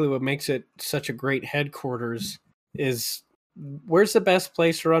exactly what makes it such a great headquarters. Is where's the best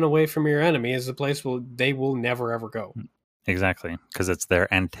place to run away from your enemy? Is the place they will never ever go. Exactly, because it's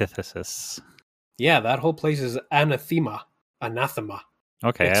their antithesis. Yeah, that whole place is anathema.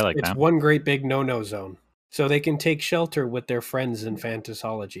 Okay, I like that. It's one great big no-no zone. So they can take shelter with their friends in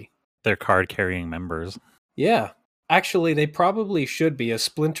fantasology. They're card-carrying members. Yeah. Actually, they probably should be a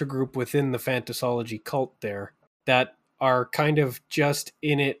splinter group within the fantasology cult there that are kind of just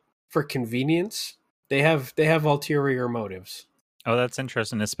in it for convenience. They have ulterior motives. Oh, that's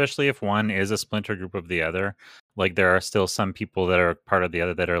interesting, especially if one is a splinter group of the other. Like there are still some people that are part of the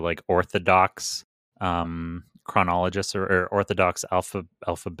other that are like orthodox chronologists or orthodox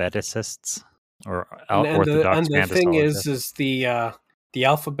alphabeticists or orthodox and the thing is the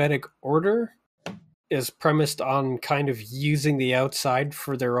alphabetic order is premised on kind of using the outside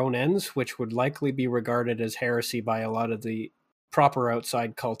for their own ends, which would likely be regarded as heresy by a lot of the proper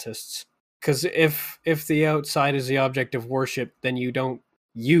outside cultists. Because if the outside is the object of worship, then you don't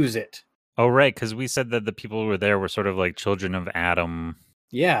use it. Oh, right, because we said that the people who were there were sort of like children of Adam.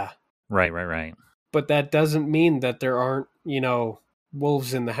 Yeah. Right. But that doesn't mean that there aren't,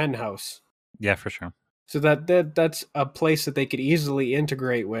 wolves in the hen house. Yeah, for sure. So that's a place that they could easily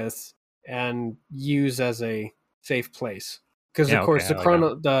integrate with and use as a safe place. Because, of course,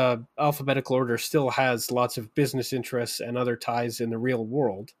 the alphabetical order still has lots of business interests and other ties in the real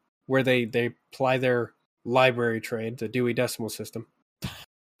world where they ply their library trade, the Dewey Decimal System,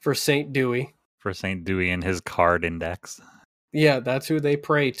 for St. Dewey. For St. Dewey and his card index. Yeah, that's who they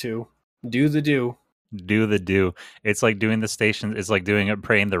pray to. Do the do. Do the do. It's like doing the stations. It's like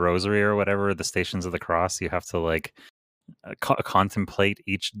praying the rosary or whatever, the Stations of the Cross. You have to like contemplate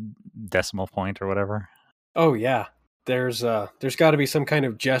each decimal point or whatever. Oh, yeah. There's got to be some kind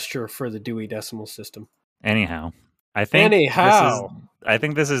of gesture for the Dewey Decimal System. Anyhow, I think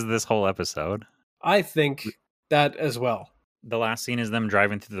this is this whole episode. I think that as well. The last scene is them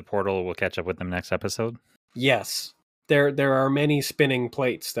driving through the portal. We'll catch up with them next episode. Yes. There are many spinning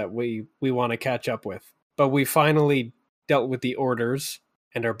plates that we want to catch up with. But we finally dealt with the orders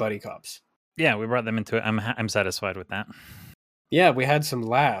and our buddy cops. Yeah, we brought them into it. I'm satisfied with that. Yeah, we had some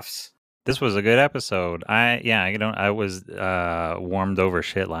laughs. This was a good episode. I was warmed over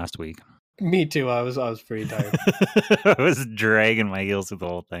shit last week. Me too. I was pretty tired. I was dragging my heels through the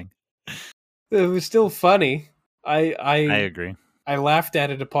whole thing. It was still funny. I agree. I laughed at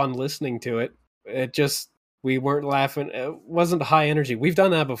it upon listening to it. It just, we weren't laughing. It wasn't high energy. We've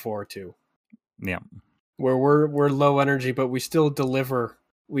done that before too. Yeah. Where we're low energy, but we still deliver.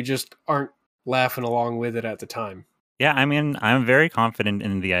 We just aren't laughing along with it at the time. Yeah, I mean, I'm very confident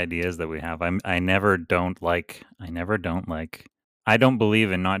in the ideas that we have. I don't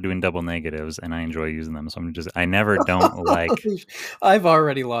believe in not doing double negatives, and I enjoy using them. So I never don't like I've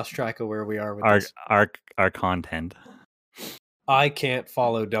already lost track of where we are with this. our content. I can't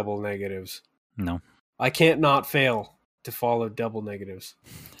follow double negatives. No. I can't not fail to follow double negatives.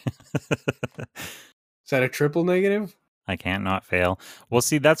 Is that a triple negative? I can't not fail. Well,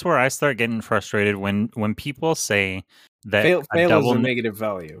 see, that's where I start getting frustrated when people say that Fail a is double a negative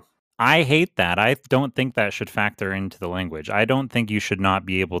value. I hate that. I don't think that should factor into the language. I don't think you should not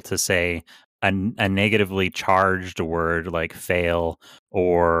be able to say a negatively charged word like fail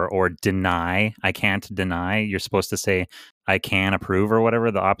or deny. I can't deny. You're supposed to say I can approve or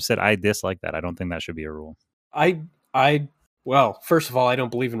whatever, the opposite. I dislike that. I don't think that should be a rule. Well, first of all, I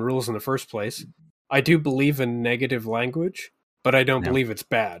don't believe in rules in the first place. I do believe in negative language, but I don't believe it's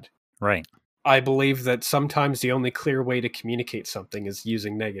bad. Right. I believe that sometimes the only clear way to communicate something is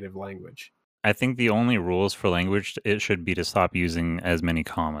using negative language. I think the only rules for language, it should be to stop using as many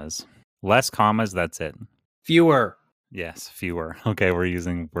commas. Less commas, that's it. Fewer. Yes, fewer. Okay, we're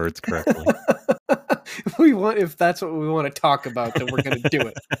using words correctly. If that's what we want to talk about, then we're going to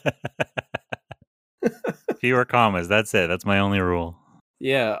do it. Fewer commas, that's it. That's my only rule.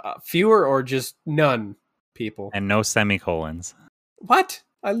 Yeah, fewer or just none, people. And no semicolons. What?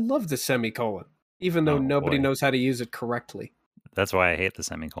 I love the semicolon, even though nobody knows how to use it correctly. That's why I hate the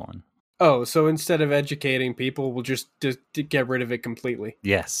semicolon. Oh, so instead of educating people, we'll just get rid of it completely.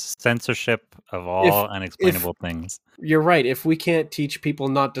 Yes, censorship of all unexplainable things. You're right. If we can't teach people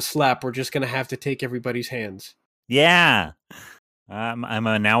not to slap, we're just going to have to take everybody's hands. Yeah. I'm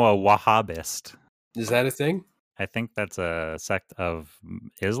now a Wahhabist. Is that a thing? I think that's a sect of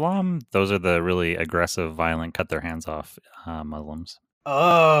Islam. Those are the really aggressive, violent, cut their hands off Muslims.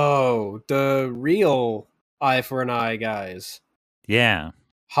 Oh, the real eye for an eye guys. Yeah.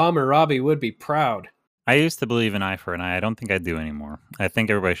 Hammurabi would be proud. I used to believe in eye for an eye. I don't think I do anymore. I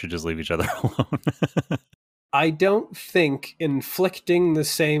think everybody should just leave each other alone. I don't think inflicting the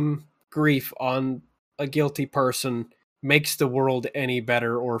same grief on a guilty person makes the world any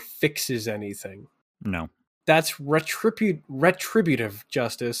better or fixes anything. No. That's retributive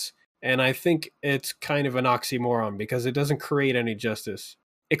justice, and I think it's kind of an oxymoron because it doesn't create any justice.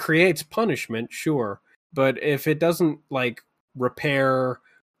 It creates punishment, sure, but if it doesn't like repair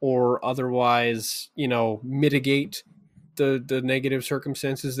or otherwise, mitigate the negative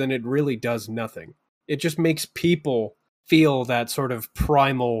circumstances, then it really does nothing. It just makes people feel that sort of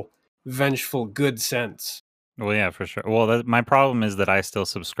primal, vengeful good sense. Well, yeah, for sure. Well, my problem is that I still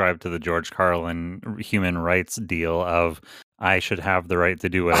subscribe to the George Carlin human rights deal of I should have the right to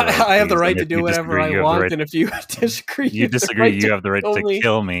do whatever I have the right to do whatever I want, and if you disagree, you have the right to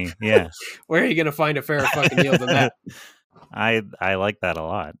kill me. Yeah. Where are you going to find a fairer fucking deal than that? I like that a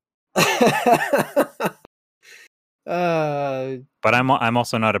lot. But I'm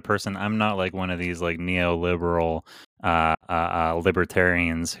also not a person. I'm not like one of these like neoliberal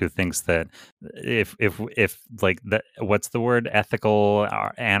libertarians who thinks that if like what's the word, ethical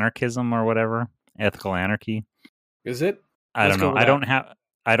anarchism or whatever, ethical anarchy, is it? I don't know.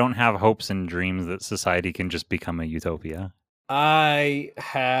 I don't have hopes and dreams that society can just become a utopia. I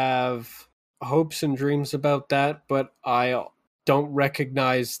have hopes and dreams about that, but I don't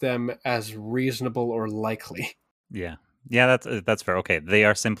recognize them as reasonable or likely. Yeah, that's fair. Okay, they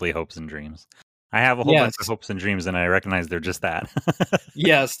are simply hopes and dreams. I have a whole bunch of hopes and dreams, and I recognize they're just that.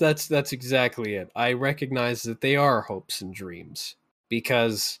 Yes, that's exactly it. I recognize that they are hopes and dreams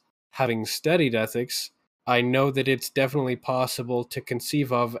because, having studied ethics, I know that it's definitely possible to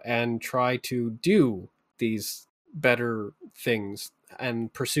conceive of and try to do these better things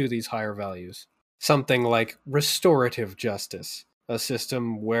and pursue these higher values. Something like restorative justice, a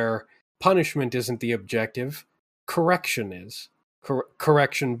system where punishment isn't the objective, correction is.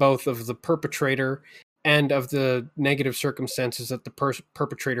 Correction both of the perpetrator and of the negative circumstances that the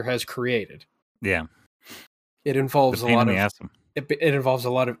perpetrator has created. Yeah. It involves it involves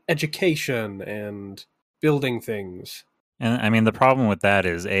a lot of education and building things. And I mean, the problem with that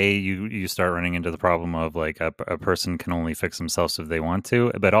is you start running into the problem of like a person can only fix themselves if they want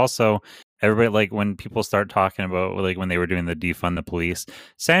to, but also everybody, like when people start talking about like when they were doing the defund the police,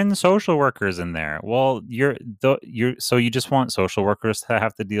 send social workers in there. Well, so you just want social workers to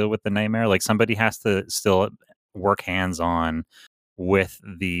have to deal with the nightmare? Like somebody has to still work hands on with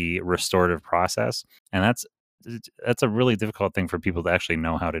the restorative process, and that's a really difficult thing for people to actually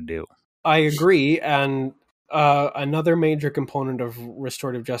know how to do. I agree, and another major component of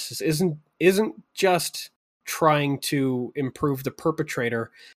restorative justice isn't just trying to improve the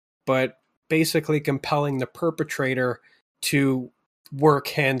perpetrator, but basically compelling the perpetrator to work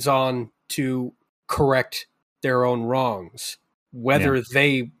hands-on to correct their own wrongs, whether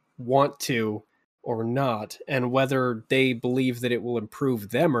they want to or not, and whether they believe that it will improve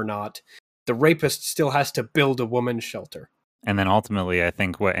them or not. The rapist still has to build a woman's shelter. And then ultimately, I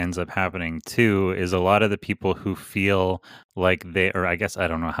think what ends up happening too is a lot of the people who feel like or I guess I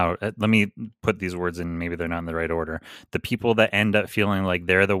don't know how, let me put these words in, maybe they're not in the right order. The people that end up feeling like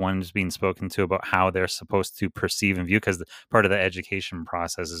they're the ones being spoken to about how they're supposed to perceive and view, because part of the education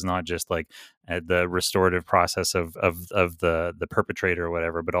process is not just like the restorative process of the perpetrator or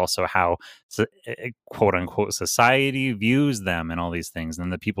whatever, but also how quote unquote society views them and all these things.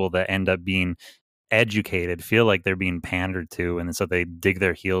 And the people that end up being educated feel like they're being pandered to, and so they dig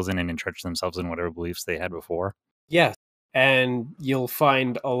their heels in and entrench themselves in whatever beliefs they had before. Yes, and you'll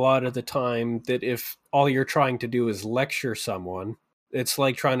find a lot of the time that if all you're trying to do is lecture someone, it's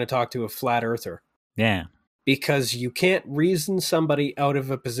like trying to talk to a flat earther. Yeah. Because you can't reason somebody out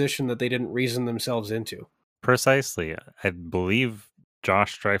of a position that they didn't reason themselves into. Precisely. I believe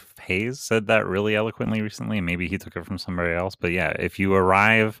Josh Strife Hayes said that really eloquently recently. Maybe he took it from somebody else. But yeah, if you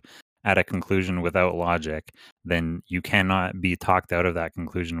arrive at a conclusion without logic, then you cannot be talked out of that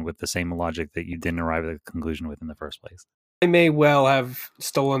conclusion with the same logic that you didn't arrive at the conclusion with in the first place. I may well have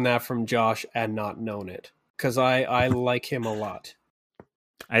stolen that from Josh and not known it, because I like him a lot.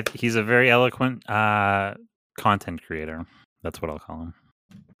 He's a very eloquent content creator. That's what I'll call him.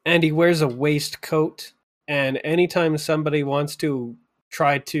 And he wears a waistcoat, and anytime somebody wants to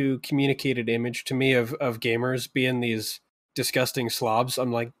try to communicate an image to me of gamers being these disgusting slobs,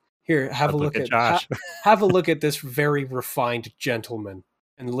 I'm like, here, have a look at Josh. Have a look at this very refined gentleman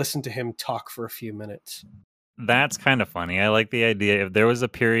and listen to him talk for a few minutes. That's kind of funny. I like the idea. If there was a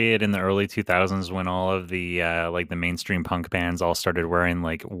period in the early 2000s when all of the like the mainstream punk bands all started wearing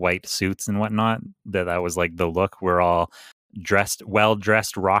like white suits and whatnot, that was like the look. We're all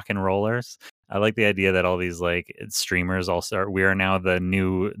well-dressed rock and rollers. I like the idea that all these like streamers all start. We are now the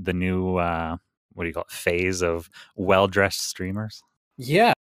new what do you call it? Phase of well-dressed streamers.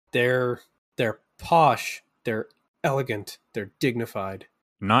 Yeah. They're posh, they're elegant, they're dignified.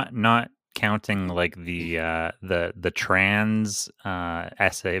 Not counting like the trans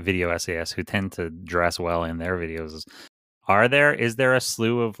video essayists who tend to dress well in their videos. Is there a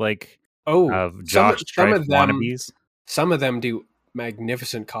slew of like of Josh Strife wannabes? Some of them do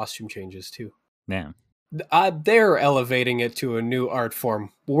magnificent costume changes too. Yeah. They're elevating it to a new art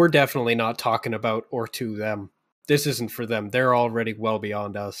form. We're definitely not talking about or to them. This isn't for them. They're already well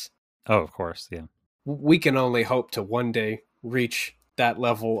beyond us. Oh, of course, yeah. We can only hope to one day reach that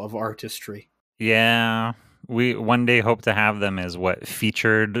level of artistry. Yeah, we one day hope to have them as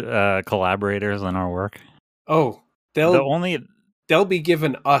featured collaborators in our work. Oh, they'll be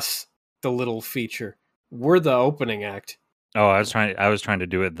giving us the little feature. We're the opening act. Oh, I was trying to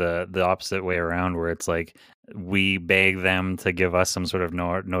do it the opposite way around, where it's like we beg them to give us some sort of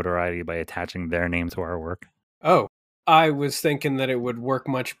notoriety by attaching their name to our work. Oh, I was thinking that it would work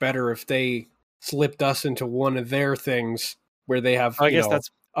much better if they slipped us into one of their things where they have that's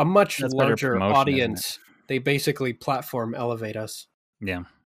a much larger audience. They basically platform elevate us. Yeah.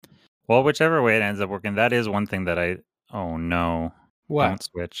 Well, whichever way it ends up working, that is one thing that oh no. What? Don't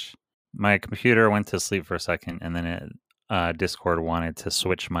switch. My computer went to sleep for a second, and then Discord wanted to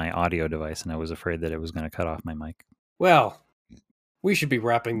switch my audio device, and I was afraid that it was going to cut off my mic. Well, we should be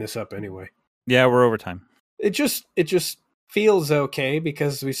wrapping this up anyway. Yeah, we're over time. It just feels okay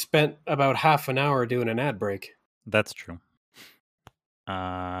because we spent about half an hour doing an ad break. That's true.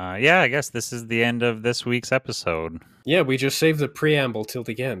 Yeah, I guess this is the end of this week's episode. Yeah, we just saved the preamble till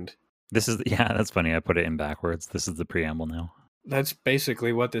the end. That's funny. I put it in backwards. This is the preamble now. That's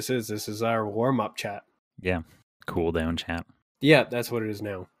basically what this is. This is our warm-up chat. Yeah, cool down chat. Yeah, that's what it is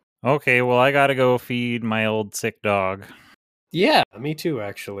now. Okay, well, I gotta go feed my old sick dog. Yeah, me too,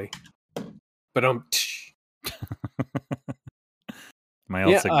 actually. But my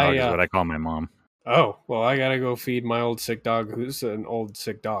old sick dog is what I call my mom. Oh, well, I gotta go feed my old sick dog, who's an old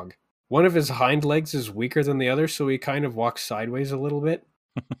sick dog. One of his hind legs is weaker than the other, so he kind of walks sideways a little bit.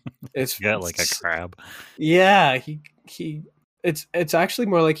 It's like a crab. Yeah, he It's actually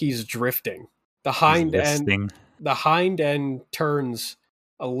more like he's drifting. The He's hind end listing. the hind end turns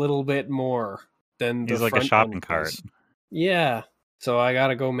a little bit more than the He's like a front shopping end cart. does. Yeah. So I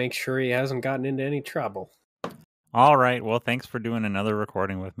gotta go make sure he hasn't gotten into any trouble. All right. Well, thanks for doing another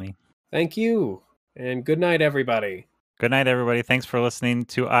recording with me. Thank you. And good night, everybody. Good night, everybody. Thanks for listening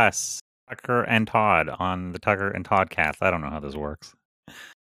to us, Tucker and Todd, on the Tucker and Todd cast. I don't know how this works.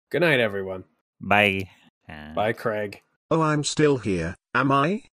 Good night, everyone. Bye. Bye, Craig. Oh, I'm still here, am I?